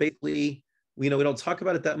 basically, we don't talk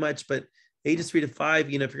about it that much, but ages 3 to 5,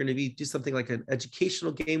 if you're going to do something like an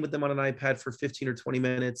educational game with them on an iPad for 15 or 20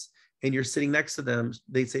 minutes, and you're sitting next to them,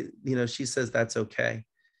 they say, she says that's okay.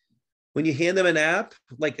 When you hand them an app,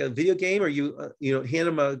 like a video game, or you hand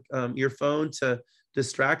them your phone to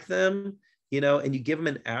distract them, and you give them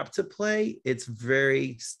an app to play, it's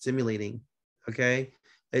very stimulating. Okay.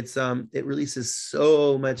 It releases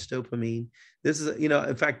so much dopamine. This is,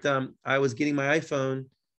 in fact, I was getting my iPhone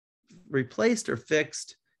replaced or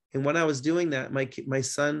fixed. And when I was doing that, my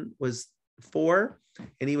son was 4,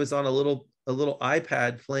 and he was on a little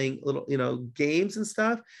iPad playing little, games and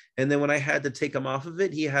stuff. And then when I had to take him off of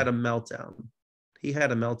it, he had a meltdown.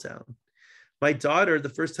 My daughter, the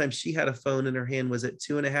first time she had a phone in her hand was at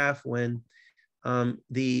 2.5 when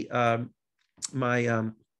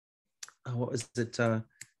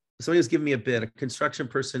somebody was giving me a bid. A construction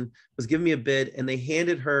person was giving me a bid, and they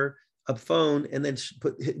handed her a phone, and then she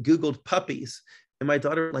Googled puppies. And my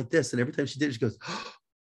daughter went like this, and every time she did it, she goes,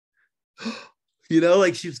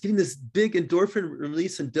 like she was getting this big endorphin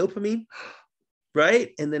release and dopamine,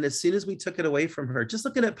 right? And then as soon as we took it away from her, just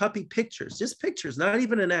looking at puppy pictures, just pictures, not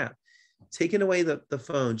even an app, taking away the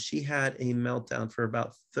phone, she had a meltdown for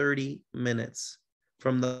about 30 minutes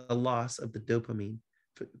from the loss of the dopamine.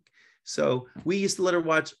 So we used to let her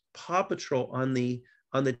watch Paw Patrol on the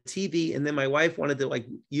TV, and then my wife wanted to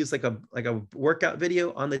use like a workout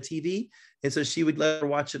video on the TV, and so she would let her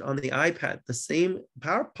watch it on the iPad, the same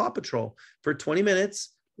Paw Patrol for 30 minute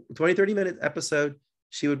episode.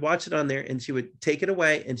 She would watch it on there, and she would take it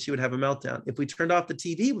away, and she would have a meltdown. If we turned off the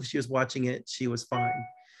TV if she was watching it, she was fine.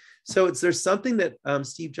 So there's something that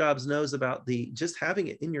Steve Jobs knows about just having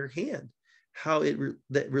it in your hand, how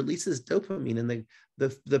that releases dopamine, and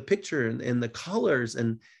the picture and the colors,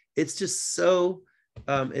 and it's just so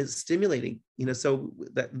it's stimulating, so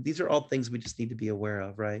that these are all things we just need to be aware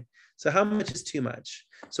of, right? So how much is too much?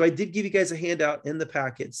 So I did give you guys a handout in the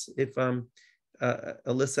packets if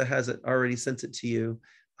Alyssa hasn't already sent it to you,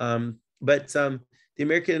 but the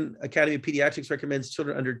American Academy of Pediatrics recommends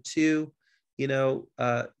children under 2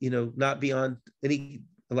 not be on any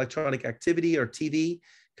electronic activity or TV,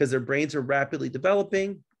 because their brains are rapidly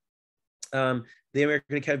developing. The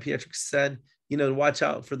American Academy of Pediatrics said, you know, watch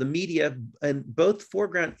out for the media and both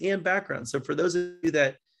foreground and background. So for those of you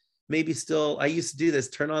that maybe still, I used to do this,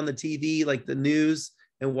 turn on the TV, like the news,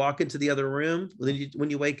 and walk into the other room when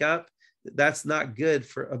you wake up. That's not good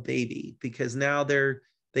for a baby, because now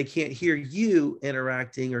they can't hear you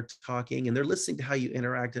interacting or talking, and they're listening to how you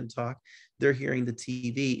interact and talk. They're hearing the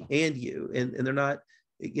TV and you, and they're not,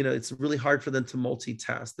 you know, it's really hard for them to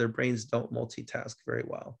multitask. Their brains don't multitask very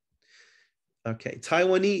well. Okay,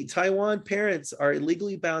 Taiwan parents are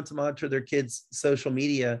legally bound to monitor their kids' social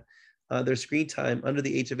media, their screen time under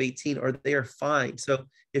the age of 18, or they are fined. So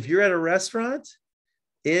if you're at a restaurant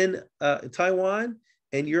in Taiwan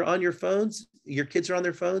and you're on your phones, your kids are on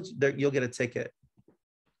their phones, you'll get a ticket.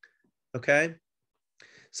 Okay,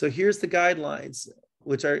 so here's the guidelines,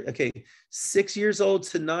 which are, okay, 6 years old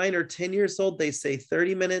to 9 or 10 years old, they say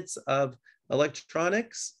 30 minutes of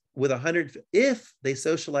electronics with 100, if they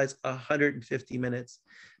socialize, 150 minutes.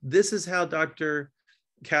 This is how Dr.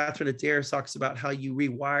 Catherine Adair talks about how you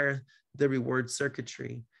rewire the reward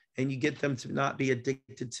circuitry, and you get them to not be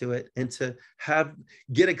addicted to it, and to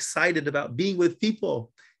get excited about being with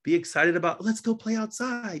people, be excited about, let's go play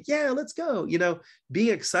outside. Yeah, let's go. You know,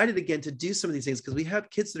 being excited again to do some of these things, because we have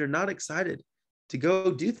kids that are not excited to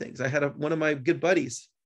go do things. I had one of my good buddies,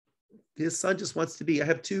 his son just wants to be, I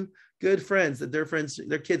have two good friends that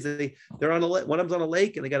their kids, they're on one of them's on a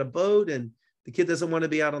lake and they got a boat, and the kid doesn't want to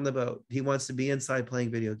be out on the boat. He wants to be inside playing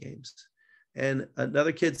video games. And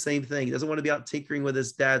another kid, same thing. He doesn't want to be out tinkering with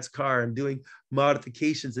his dad's car and doing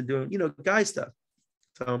modifications and doing, you know, guy stuff.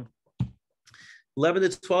 So 11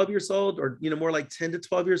 to 12 years old, or, you know, more like 10 to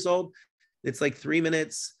 12 years old, it's like 3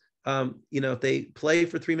 minutes. You know, if they play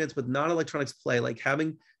for 3 minutes with non-electronics play, like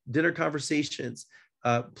having dinner conversations,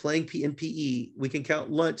 playing in PE, we can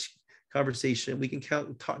count lunch conversation, we can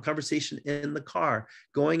count conversation in the car,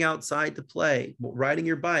 going outside to play, riding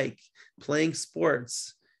your bike, playing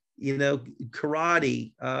sports, you know,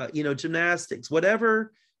 karate, you know, gymnastics,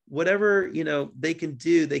 whatever, you know, they can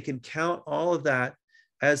do, they can count all of that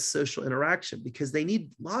as social interaction, because they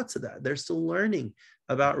need lots of that. They're still learning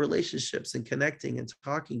about relationships and connecting and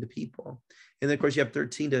talking to people. And then of course you have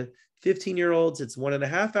 13 to 15-year-olds, it's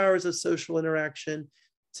 1.5 hours of social interaction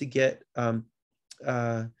to get that,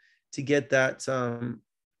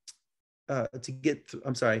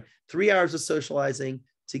 I'm sorry, 3 hours of socializing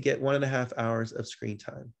to get 1.5 hours of screen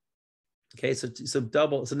time. Okay, so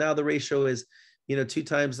double. So now the ratio is, you know, 2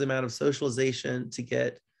 times the amount of socialization to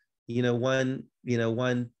get, you know, 1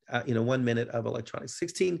 minute of electronics.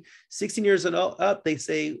 16 years and up, they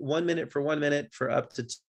say 1 minute for up to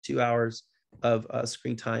 2 hours of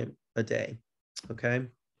screen time a day. Okay,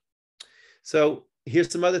 so here's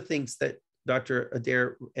some other things that Dr.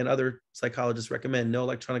 Adair and other psychologists recommend: no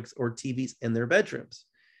electronics or TVs in their bedrooms.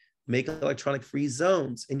 Make electronic free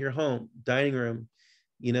zones in your home, dining room.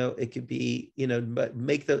 You know, it could be, you know, but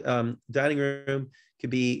make the dining room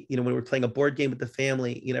could be, you know, when we're playing a board game with the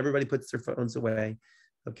family, you know, everybody puts their phones away.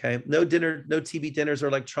 Okay, no TV dinners or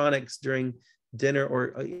electronics during dinner,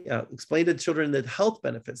 or explain to children the health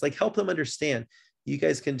benefits, like help them understand. You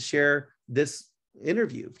guys can share this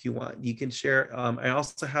interview if you want. You can share, I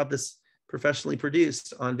also have this professionally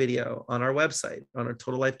produced on video on our website, on our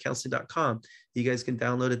totallifecounseling.com. You guys can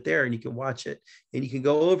download it there and you can watch it, and you can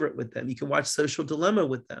go over it with them. You can watch Social Dilemma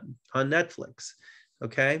with them on Netflix.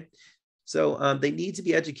 Okay, so they need to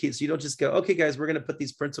be educated. So you don't just go, okay guys, we're going to put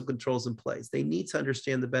these parental controls in place. They need to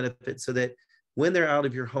understand the benefits so that when they're out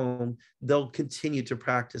of your home, they'll continue to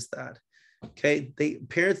practice that. Okay,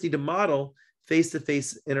 parents need to model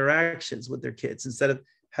face-to-face interactions with their kids, instead of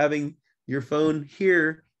having your phone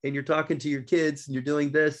here and you're talking to your kids and you're doing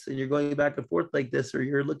this and you're going back and forth like this, or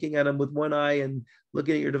you're looking at them with one eye and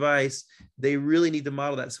looking at your device. They really need to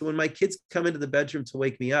model that. So when my kids come into the bedroom to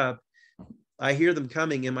wake me up, I hear them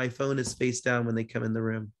coming and my phone is face down when they come in the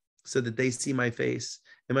room, so that they see my face.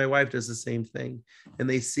 And my wife does the same thing. And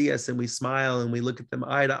they see us and we smile and we look at them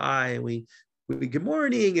eye to eye and we good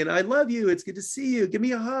morning and I love you. It's good to see you. Give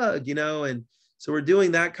me a hug, you know. And so we're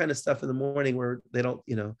doing that kind of stuff in the morning, where they don't,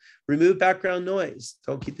 you know, remove background noise.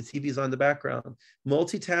 Don't keep the TVs on the background.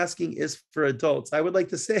 Multitasking is for adults. I would like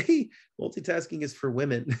to say multitasking is for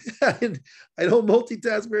women. I don't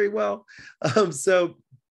multitask very well.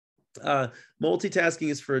 Multitasking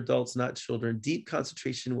is for adults, not children. Deep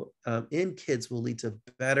concentration in kids will lead to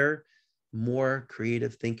better, more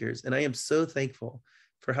creative thinkers. And I am so thankful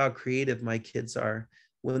for how creative my kids are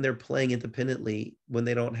when they're playing independently, when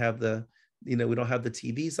they don't have the, you know, we don't have the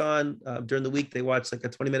TVs on. During the week, they watch like a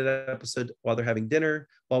 20-minute episode while they're having dinner,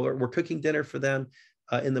 while we're cooking dinner for them.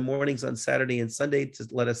 In the mornings on Saturday and Sunday to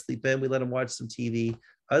let us sleep in, we let them watch some TV.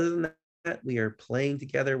 Other than that, we are playing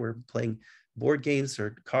together. We're playing board games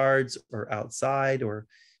or cards or outside or,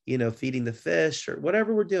 you know, feeding the fish or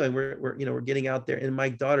whatever we're doing. We're getting out there. And my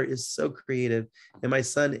daughter is so creative and my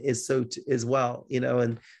son is so as well, you know,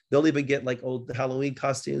 and they'll even get like old Halloween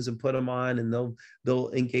costumes and put them on, and they'll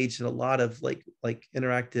engage in a lot of like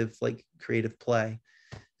interactive, like creative play.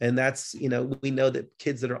 And that's, you know, we know that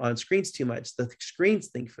kids that are on screens too much, the screens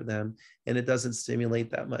think for them and it doesn't stimulate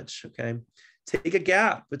that much. Okay. Take a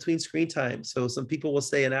gap between screen time. So some people will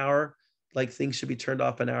say an hour, like things should be turned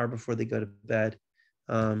off an hour before they go to bed.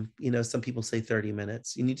 You know, some people say 30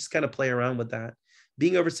 minutes, and you just kind of play around with that.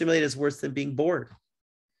 Being overstimulated is worse than being bored.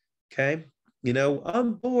 Okay. You know,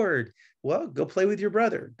 I'm bored. Well, go play with your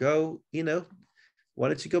brother. Go, you know, why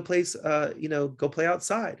don't you go play, you know, go play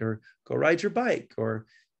outside or go ride your bike or,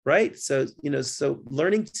 right. So, you know, so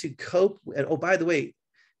learning to cope. And oh, by the way,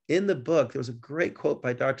 in the book, there was a great quote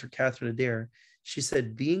by Dr. Catherine Adair. She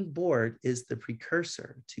said, being bored is the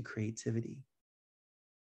precursor to creativity.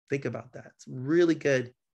 Think about that. It's a really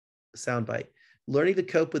good soundbite. Learning to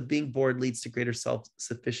cope with being bored leads to greater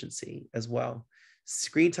self-sufficiency as well.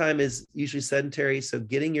 Screen time is usually sedentary, so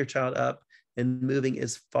getting your child up and moving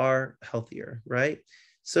is far healthier, right?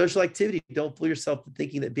 Social activity. Don't fool yourself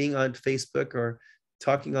thinking that being on Facebook or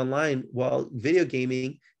talking online while video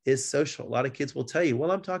gaming is social. A lot of kids will tell you,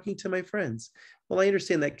 well, I'm talking to my friends. Well, I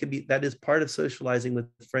understand that is part of socializing with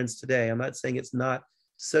friends today. I'm not saying it's not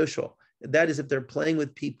social. That is if they're playing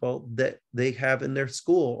with people that they have in their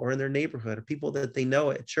school or in their neighborhood or people that they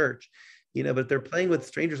know at church, you know, but if they're playing with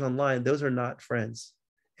strangers online, those are not friends.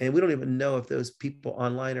 And we don't even know if those people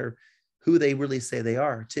online are who they really say they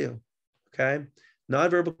are too, okay?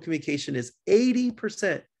 Nonverbal communication is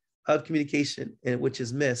 80% of communication, which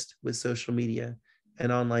is missed with social media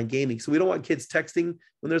and online gaming. So we don't want kids texting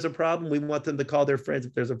when there's a problem. We want them to call their friends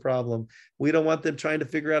if there's a problem. We don't want them trying to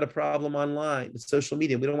figure out a problem online with social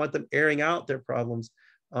media. We don't want them airing out their problems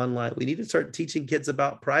online. We need to start teaching kids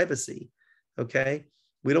about privacy, okay?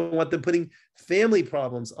 We don't want them putting family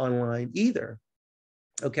problems online either,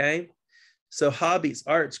 okay? So hobbies,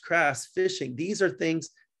 arts, crafts, fishing, these are things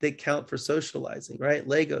that count for socializing, right?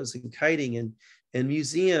 Legos and kiting and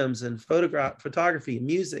museums and photography and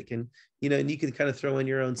music, and you know, and you can kind of throw in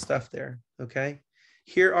your own stuff there. Okay,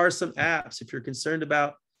 here are some apps if you're concerned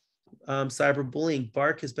about cyberbullying.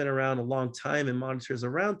 Bark has been around a long time and monitors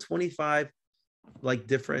around 25 like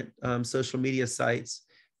different social media sites.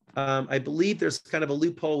 I believe there's kind of a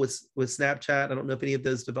loophole with Snapchat. I don't know if any of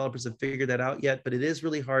those developers have figured that out yet, but it is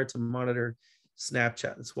really hard to monitor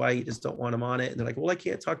Snapchat. That's why you just don't want them on it. And they're like, well, I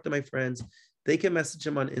can't talk to my friends. They can message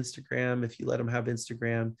them on Instagram if you let them have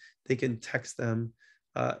Instagram. They can text them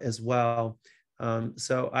as well.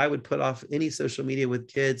 So I would put off any social media with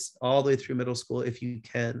kids all the way through middle school if you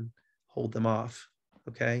can hold them off,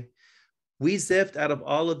 okay? WeZift, out of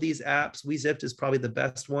all of these apps, WeZift is probably the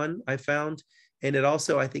best one I found. And it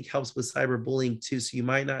also, I think, helps with cyberbullying too. So you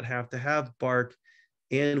might not have to have Bark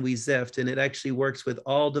and WeZift, and it actually works with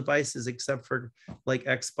all devices except for like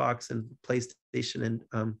Xbox and PlayStation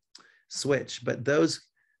and Switch. But those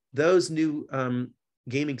new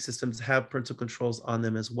gaming systems have parental controls on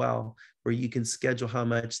them as well, where you can schedule how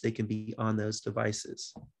much they can be on those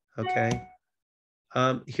devices. Okay.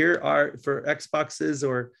 Here are for Xboxes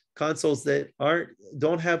or consoles that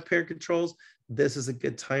don't have parent controls. This is a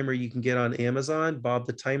good timer you can get on Amazon, Bob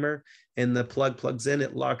the Timer, and the plug plugs in,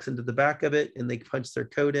 it locks into the back of it, and they punch their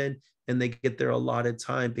code in and they get their allotted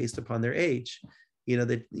time based upon their age.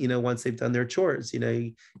 Once they've done their chores,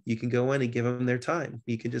 you can go in and give them their time.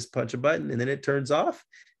 You can just punch a button and then it turns off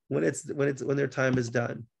when their time is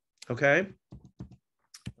done. Okay.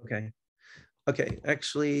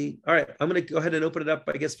 Actually, all right. I'm going to go ahead and open it up,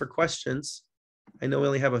 I guess, for questions. I know we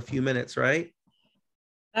only have a few minutes, right?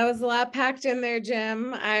 That was a lot packed in there,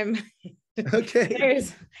 Jim. Okay.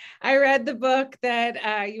 I read the book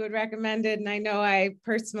that you had recommended, and I know I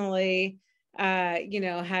personally,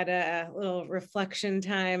 had a little reflection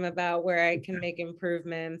time about where I can make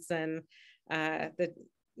improvements and the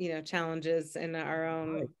challenges in our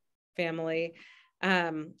own family.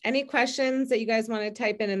 Any questions that you guys want to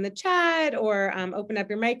type in the chat or open up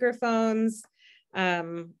your microphones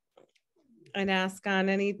and ask on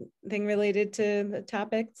anything related to the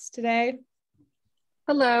topics today?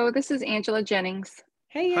 Hello, this is Angela Jennings.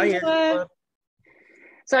 Hey, Angela. Hi, Angela.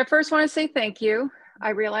 So I first want to say thank you. I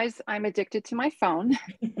realize I'm addicted to my phone.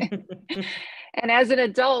 And as an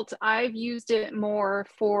adult, I've used it more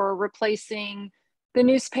for replacing the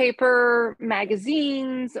newspaper,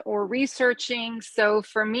 magazines, or researching. So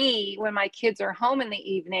for me, when my kids are home in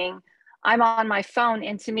the evening, I'm on my phone,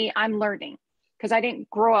 and to me, I'm learning because I didn't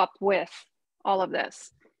grow up with all of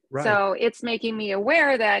this. Right. So it's making me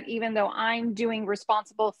aware that even though I'm doing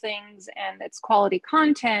responsible things and it's quality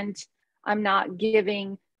content, I'm not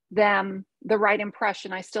giving them the right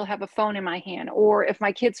impression. I still have a phone in my hand, or if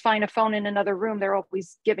my kids find a phone in another room, they're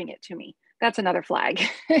always giving it to me. That's another flag.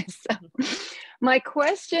 So my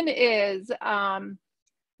question is,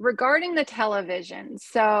 regarding the television.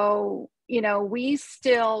 So, you know, we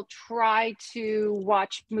still try to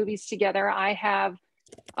watch movies together. I have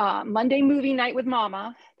Monday movie night with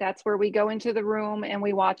Mama. That's where we go into the room and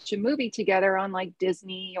we watch a movie together on like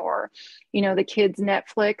Disney or, you know, the kids'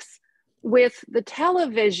 Netflix. With the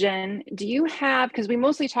television, do you have, because we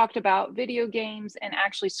mostly talked about video games and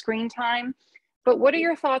actually screen time, but what are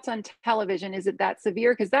your thoughts on television? Is it that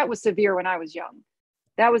severe? Because that was severe when I was young.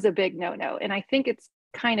 That was a big no-no. And I think it's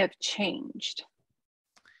kind of changed.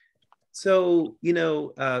 So, you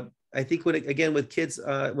know, I think when, again, with kids,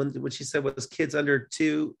 when she said was kids under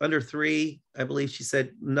 3, I believe she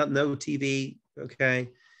said no TV. Okay.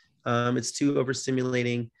 It's too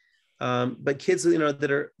overstimulating. But kids, you know,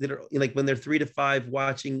 that are like when they're 3 to 5,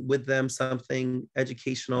 watching with them something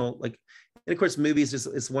educational, like, and of course movies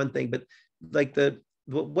is one thing, but like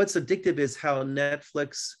what's addictive is how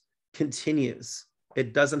Netflix continues.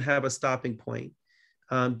 It doesn't have a stopping point.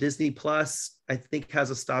 Disney Plus, I think, has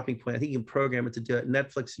a stopping point. I think you can program it to do it.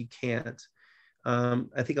 Netflix, you can't.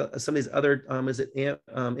 I think some of these other, is it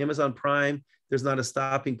Amazon Prime? There's not a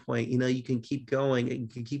stopping point. You know, you can keep going and you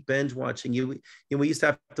can keep binge watching. We used to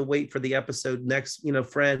have to wait for the episode next, you know,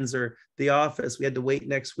 Friends or The Office. We had to wait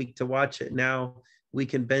next week to watch it. Now we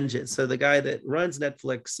can binge it. So the guy that runs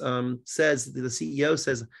Netflix says, the CEO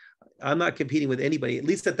says, I'm not competing with anybody, at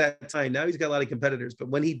least at that time. Now he's got a lot of competitors. But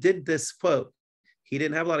when he did this quote, he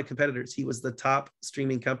didn't have a lot of competitors. He was the top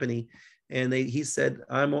streaming company. And he said,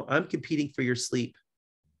 I'm competing for your sleep.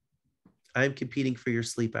 I'm competing for your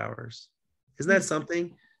sleep hours. Isn't that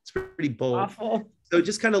something? It's pretty bold. Awful. So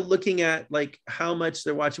just kind of looking at like how much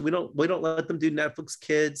they're watching. We don't let them do Netflix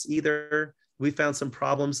Kids either. We found some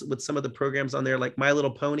problems with some of the programs on there, like My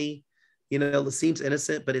Little Pony. You know, it seems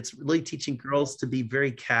innocent, but it's really teaching girls to be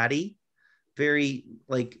very catty, very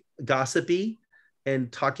like gossipy,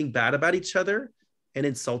 and talking bad about each other and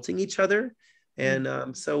insulting each other.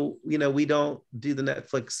 And so, you know, we don't do the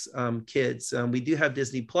Netflix Kids. We do have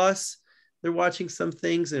Disney Plus. They're watching some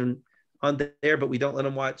things and on there, but we don't let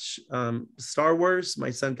them watch Star Wars.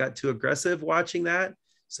 My son got too aggressive watching that.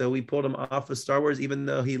 So we pulled him off of Star Wars, even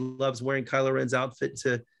though he loves wearing Kylo Ren's outfit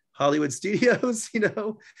to Hollywood studios, you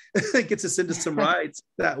know. It gets us into some rides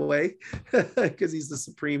that way because he's the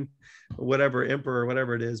supreme whatever emperor or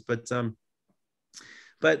whatever it is. But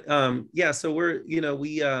yeah, so we're, you know,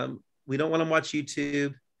 we don't want to watch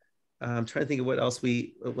YouTube. I'm trying to think of what else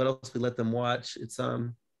we let them watch. It's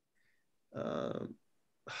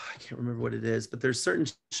I can't remember what it is, but there's certain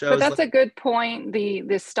shows. But that's a good point.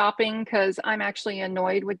 The stopping, because I'm actually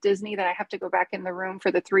annoyed with Disney that I have to go back in the room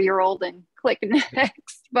for the 3-year-old and click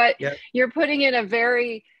next. But you're putting in a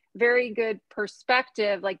very, very good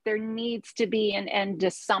perspective. Like there needs to be an end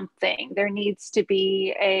to something. There needs to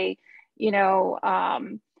be a, you know,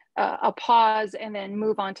 a pause and then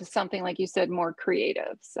move on to something, like you said, more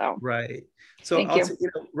creative. So right. So also,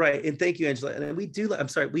 you know, right. And thank you, Angela. And we do, I'm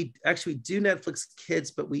sorry, we actually do Netflix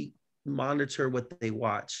Kids, but we monitor what they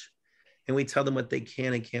watch and we tell them what they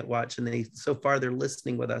can and can't watch. And so far they're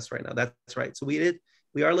listening with us right now. That's right. So we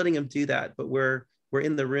are letting them do that, but we're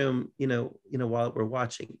in the room, you know, while they're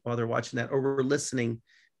watching that, or we're listening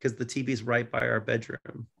because the TV is right by our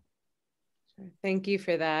bedroom. Thank you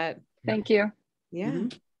for that. Thank you. Yeah.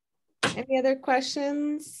 Mm-hmm. Any other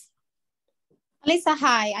questions? Lisa,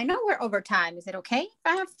 hi. I know we're over time. Is it okay if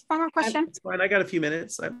I have one more question? It's fine. I got a few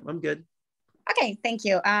minutes. I'm good. Okay, thank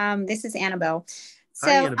you. This is Annabelle. So,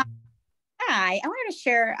 hi, Annabelle. Hi. I wanted to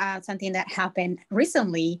share something that happened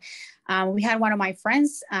recently. We had one of my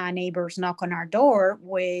friends' neighbors knock on our door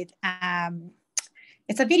with,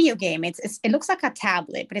 it's a video game. It looks like a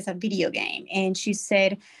tablet, but it's a video game. And she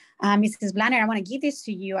said, Mrs. Blanner, I want to give this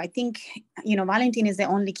to you. I think, you know, Valentin is the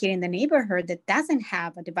only kid in the neighborhood that doesn't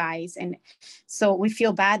have a device. And so we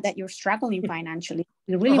feel bad that you're struggling financially.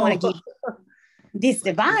 We really want to give this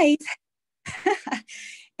device.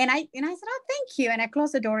 and I said, oh, thank you. And I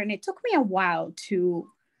closed the door, and it took me a while to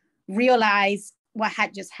realize what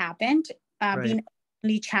had just happened. Right. Being the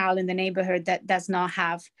only child in the neighborhood that does not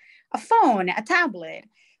have a phone, a tablet.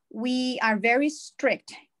 We are very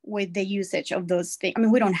strict with the usage of those things. I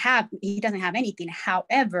mean, he doesn't have anything.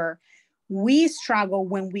 However, we struggle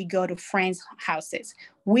when we go to friends' houses.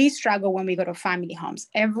 We struggle when we go to family homes.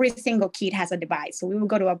 Every single kid has a device. So we will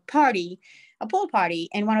go to a party a pool party,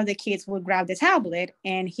 and one of the kids would grab the tablet,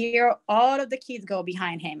 and here all of the kids go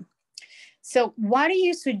behind him. So what do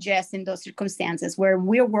you suggest in those circumstances where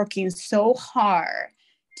we're working so hard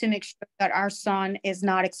to make sure that our son is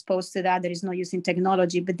not exposed to that is not using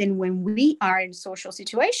technology, but then when we are in social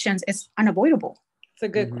situations, it's unavoidable? It's a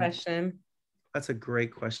good question. That's a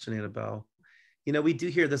great question, Annabelle. You know, we do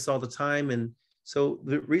hear this all the time. And so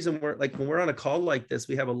the reason we're like, when we're on a call like this,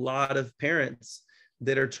 we have a lot of parents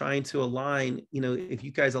that are trying to align, you know, if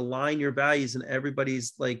you guys align your values and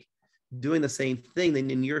everybody's like doing the same thing, then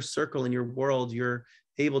in your circle, in your world, you're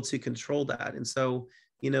able to control that. And so,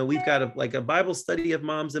 you know, we've got a Bible study of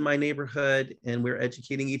moms in my neighborhood, and we're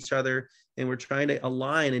educating each other, and we're trying to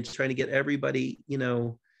align and trying to get everybody, you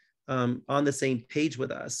know, on the same page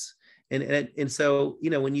with us. And so, you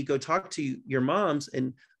know, when you go talk to your moms,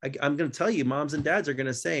 and I'm going to tell you, moms and dads are going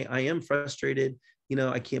to say, I am frustrated. You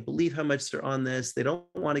know, I can't believe how much they're on this. They don't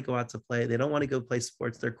want to go out to play. They don't want to go play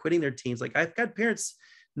sports. They're quitting their teams. Like, I've got parents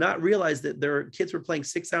not realize that their kids were playing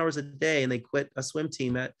 6 hours a day and they quit a swim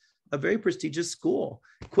team at a very prestigious school,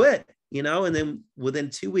 quit, you know, and then within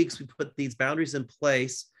 2 weeks, we put these boundaries in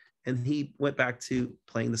place, and he went back to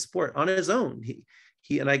playing the sport on his own.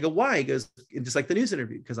 And I go, why? He goes, just like the news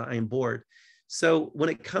interview, because I am bored. So when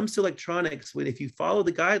it comes to electronics, if you follow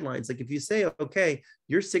the guidelines, like if you say, okay,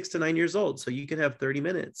 you're 6 to 9 years old, so you can have 30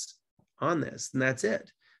 minutes on this, and that's it.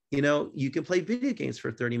 You know, you can play video games for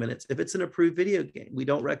 30 minutes. If it's an approved video game, we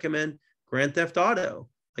don't recommend Grand Theft Auto.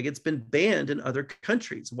 Like, it's been banned in other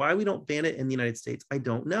countries. Why we don't ban it in the United States, I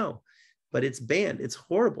don't know, but it's banned. It's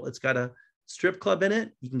horrible. It's got a strip club in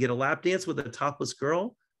it. You can get a lap dance with a topless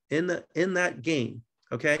girl in that game.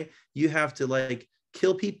 Okay. You have to like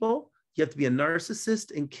kill people. You have to be a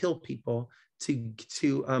narcissist and kill people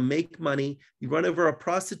to make money. You run over a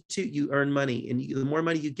prostitute, you earn money, and the more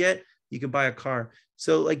money you get, you can buy a car.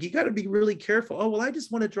 So like, you got to be really careful. Oh, well, I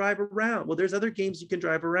just want to drive around. Well, there's other games you can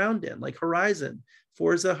drive around in, like Horizon.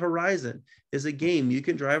 Forza Horizon is a game you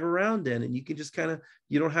can drive around in, and you can just kind of,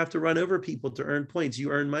 you don't have to run over people to earn points.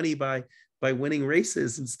 You earn money by winning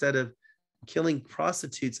races instead of killing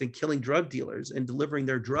prostitutes and killing drug dealers and delivering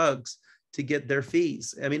their drugs to get their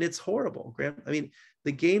fees. I mean, it's horrible, Graham. I mean,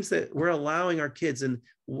 the games that we're allowing our kids, and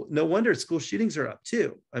no wonder school shootings are up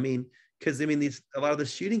too. I mean, because a lot of the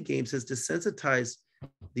shooting games has desensitized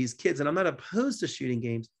these kids, and I'm not opposed to shooting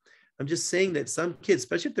games. I'm just saying that some kids,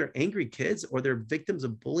 especially if they're angry kids or they're victims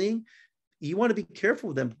of bullying, you want to be careful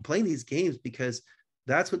with them playing these games, because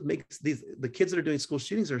that's what makes the kids that are doing school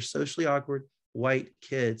shootings are socially awkward white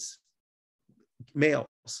kids.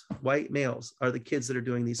 White males are the kids that are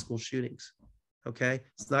doing these school shootings. Okay.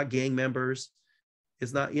 It's not gang members.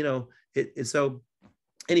 It's not, you know, so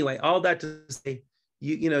anyway, all that to say,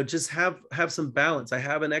 you know, just have some balance. I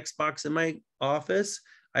have an Xbox in my office.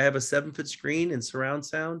 I have a 7-foot screen and surround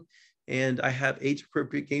sound, and I have age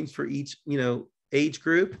appropriate games for each, you know, age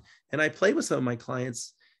group. And I play with some of my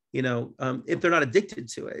clients, you know, if they're not addicted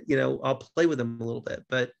to it, you know, I'll play with them a little bit,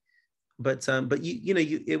 but you know,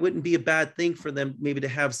 it wouldn't be a bad thing for them maybe to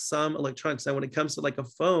have some electronics. Now, when it comes to like a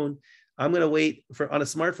phone, I'm going to wait on a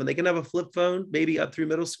smartphone. They can have a flip phone, maybe up through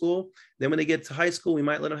middle school. Then when they get to high school, we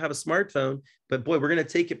might let them have a smartphone, but boy, we're going to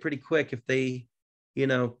take it pretty quick if they, you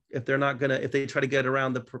know, if they try to get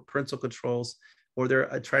around the parental controls, or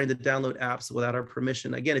they're trying to download apps without our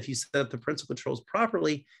permission. Again, if you set up the parental controls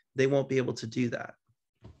properly, they won't be able to do that.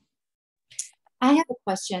 I have a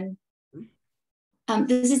question.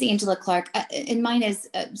 This is Angela Clark, and mine is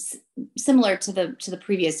similar to the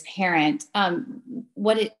previous parent.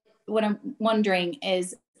 What I'm wondering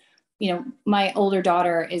is, you know, my older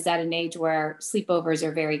daughter is at an age where sleepovers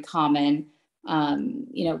are very common.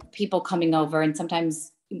 You know, people coming over, and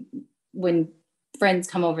sometimes when friends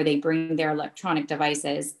come over, they bring their electronic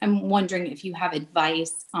devices. I'm wondering if you have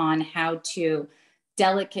advice on how to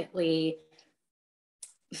delicately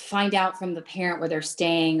find out from the parent where they're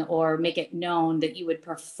staying, or make it known that you would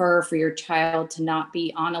prefer for your child to not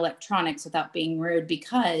be on electronics without being rude,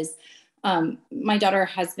 because my daughter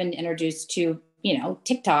has been introduced to, you know,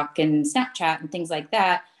 TikTok and Snapchat and things like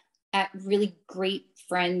that at really great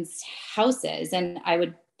friends' houses. And I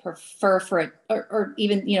would prefer for it, or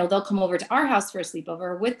even, you know, they'll come over to our house for a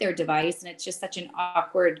sleepover with their device, and it's just such an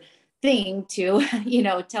awkward thing to, you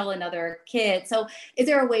know, tell another kid. So is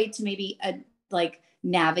there a way to maybe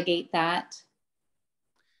navigate that?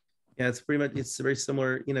 Yeah, it's a very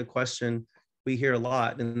similar, you know, question we hear a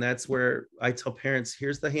lot. And that's where I tell parents,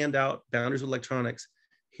 here's the handout, Boundaries with Electronics.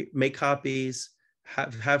 Make copies,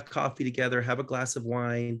 have coffee together, have a glass of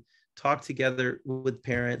wine, talk together with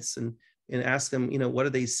parents, and ask them, you know, what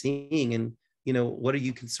are they seeing? And, you know, what are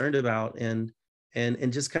you concerned about? And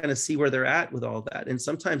and just kind of see where they're at with all that. And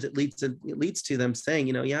sometimes it leads to them saying,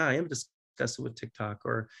 you know, yeah, I am disgusted with TikTok,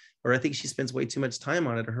 or I think she spends way too much time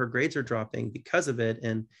on it, or her grades are dropping because of it.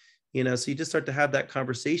 And, you know, so you just start to have that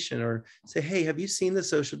conversation, or say, hey, have you seen The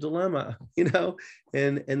Social Dilemma? You know,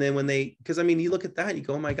 and then when because I mean, you look at that, you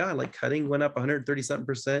go, oh my God, like cutting went up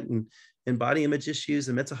 130% and body image issues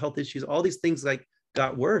and mental health issues, all these things like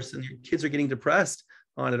got worse, and your kids are getting depressed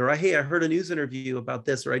on it. Or hey, I heard a news interview about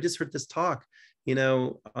this, or I just heard this talk, you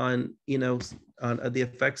know, on the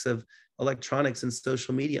effects of electronics and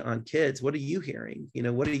social media on kids. What are you hearing? You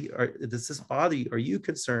know, does this bother you? Are you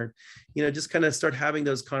concerned? You know, just kind of start having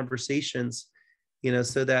those conversations, you know,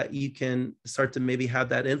 so that you can start to maybe have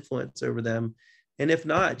that influence over them. And if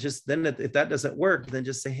not, just then if that doesn't work, then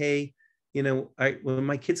just say, hey, you know, when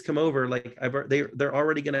my kids come over, like they're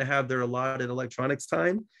already going to have their allotted electronics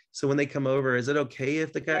time. So when they come over, is it okay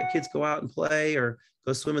if the kids go out and play, or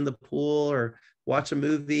go swim in the pool, or watch a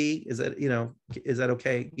movie? Is that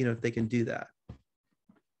okay? You know, if they can do that.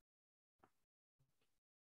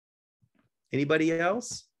 Anybody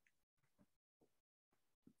else?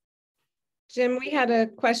 Jim, we had a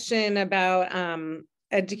question about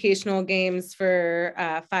educational games for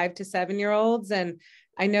 5 to 7-year-olds. And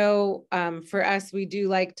I know for us, we do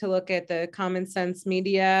like to look at the Common Sense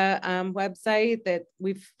Media website that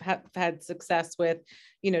we've had success with,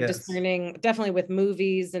 you know, yes. Discerning, definitely with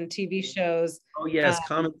movies and TV shows. Oh yes,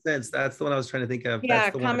 Common Sense. That's the one I was trying to think of.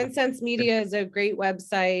 Yeah, Common Sense Media is a great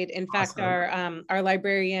website. In fact, our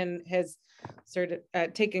librarian has sort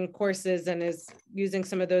of taken courses and is using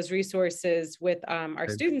some of those resources with our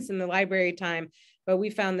students in the library time. But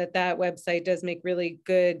we found that website does make really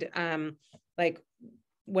good, like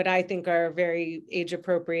what I think are very age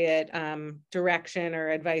appropriate direction or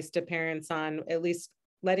advice to parents on at least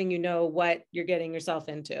letting you know what you're getting yourself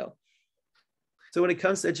into. So when it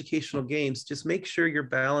comes to educational games, just make sure you're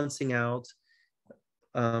balancing out,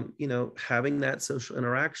 you know, having that social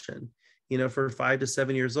interaction. You know, for 5 to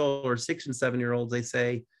 7 years old, or 6 and 7-year-olds, they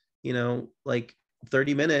say, you know, like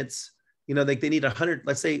 30 minutes, you know, like they need 100,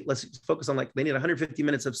 let's focus on like they need 150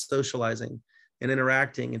 minutes of socializing and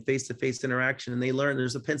interacting and face-to-face interaction. And they learn,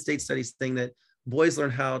 there's a Penn State studies thing that boys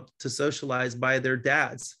learn how to socialize by their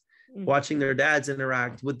dads, watching their dads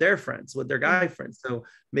interact with their friends, with their guy friends. So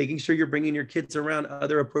making sure you're bringing your kids around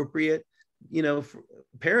other appropriate, you know,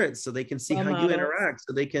 parents, so they can see how you interact,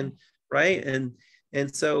 so they can, right?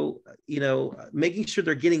 And so, you know, making sure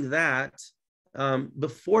they're getting that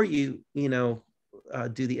before you know,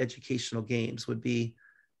 do the educational games would be,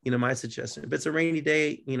 you know, my suggestion. If it's a rainy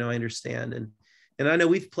day, you know, I understand. And I know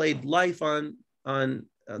we've played Life on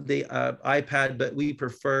the iPad, but we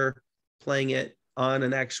prefer playing it on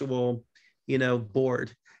an actual, you know,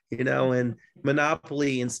 board, you know. And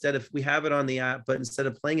Monopoly, we have it on the app, but instead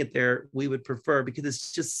of playing it there, we would prefer, because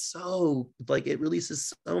it's just so, like, it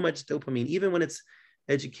releases so much dopamine, even when it's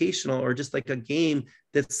educational or just like a game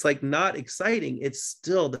that's like not exciting, it's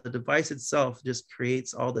still, the device itself just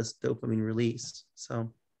creates all this dopamine release.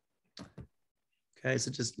 So, okay,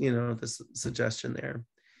 so just, you know, this suggestion there.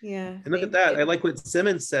 Yeah. And look at that. I like what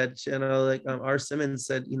Simmons said, you know, like our Simmons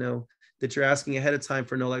said, you know, that you're asking ahead of time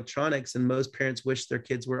for no electronics, and most parents wish their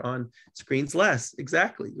kids were on screens less.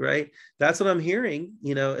 Exactly, right? That's what I'm hearing,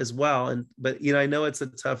 you know, as well. But, you know, I know it's a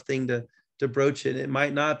tough thing to broach it. It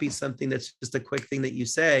might not be something that's just a quick thing that you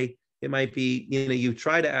say. It might be, you know, you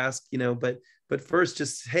try to ask, you know, but first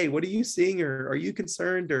just, hey, what are you seeing? Or are you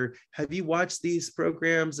concerned? Or have you watched these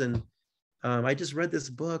programs? And I just read this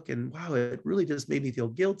book, and wow, it really just made me feel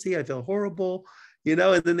guilty. I feel horrible, you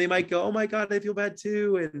know, and then they might go, oh my God, I feel bad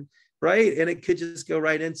too. And right. And it could just go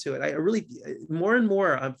right into it. I really, more and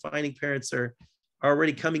more, I'm finding parents are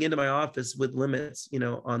already coming into my office with limits, you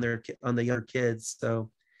know, on the younger kids. So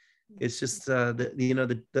it's just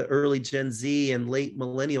the early Gen Z and late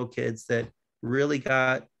millennial kids that really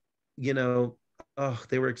got, you know,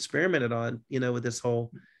 they were experimented on, you know, with this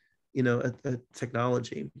whole, you know, a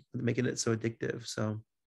technology, making it so addictive. So,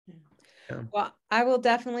 yeah. Well, I will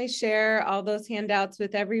definitely share all those handouts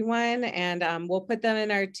with everyone, and we'll put them in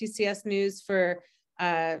our TCS news for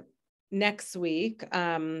next week,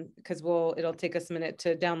 because it'll take us a minute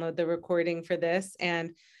to download the recording for this.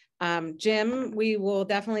 And Jim, we will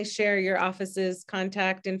definitely share your office's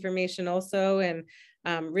contact information also, and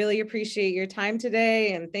really appreciate your time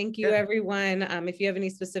today. And thank you, everyone. If you have any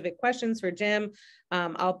specific questions for Jim,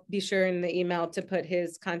 I'll be sure in the email to put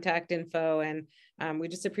his contact info, and we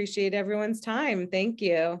just appreciate everyone's time. Thank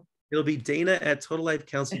you. It'll be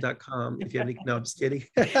dana@totallifecounseling.com if you have any, no, I'm just kidding.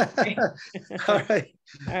 All right,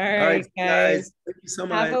 guys. Thank you so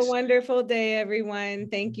much. Have a wonderful day, everyone.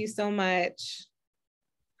 Thank you so much.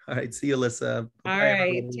 All right. See you, Alyssa. All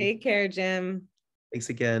right. Take care, Jim. Thanks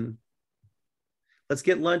again. Let's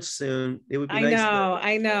get lunch soon. It would be nice.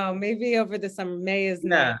 I know. Maybe over the summer. May is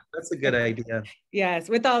nice. That's a good idea. Yes,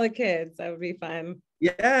 with all the kids. That would be fun.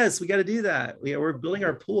 Yes, we got to do that. We're building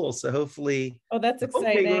our pool. So hopefully. Oh, that's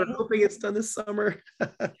exciting. We're hoping it's done this summer.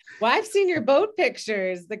 Well, I've seen your boat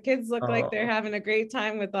pictures. The kids look like they're having a great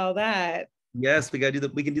time with all that. Yes, we got to do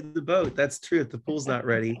we can do the boat. That's true. If the pool's not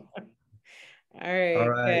ready. All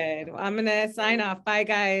right. Good. Well, I'm going to sign off. Bye,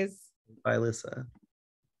 guys. Bye, Alyssa.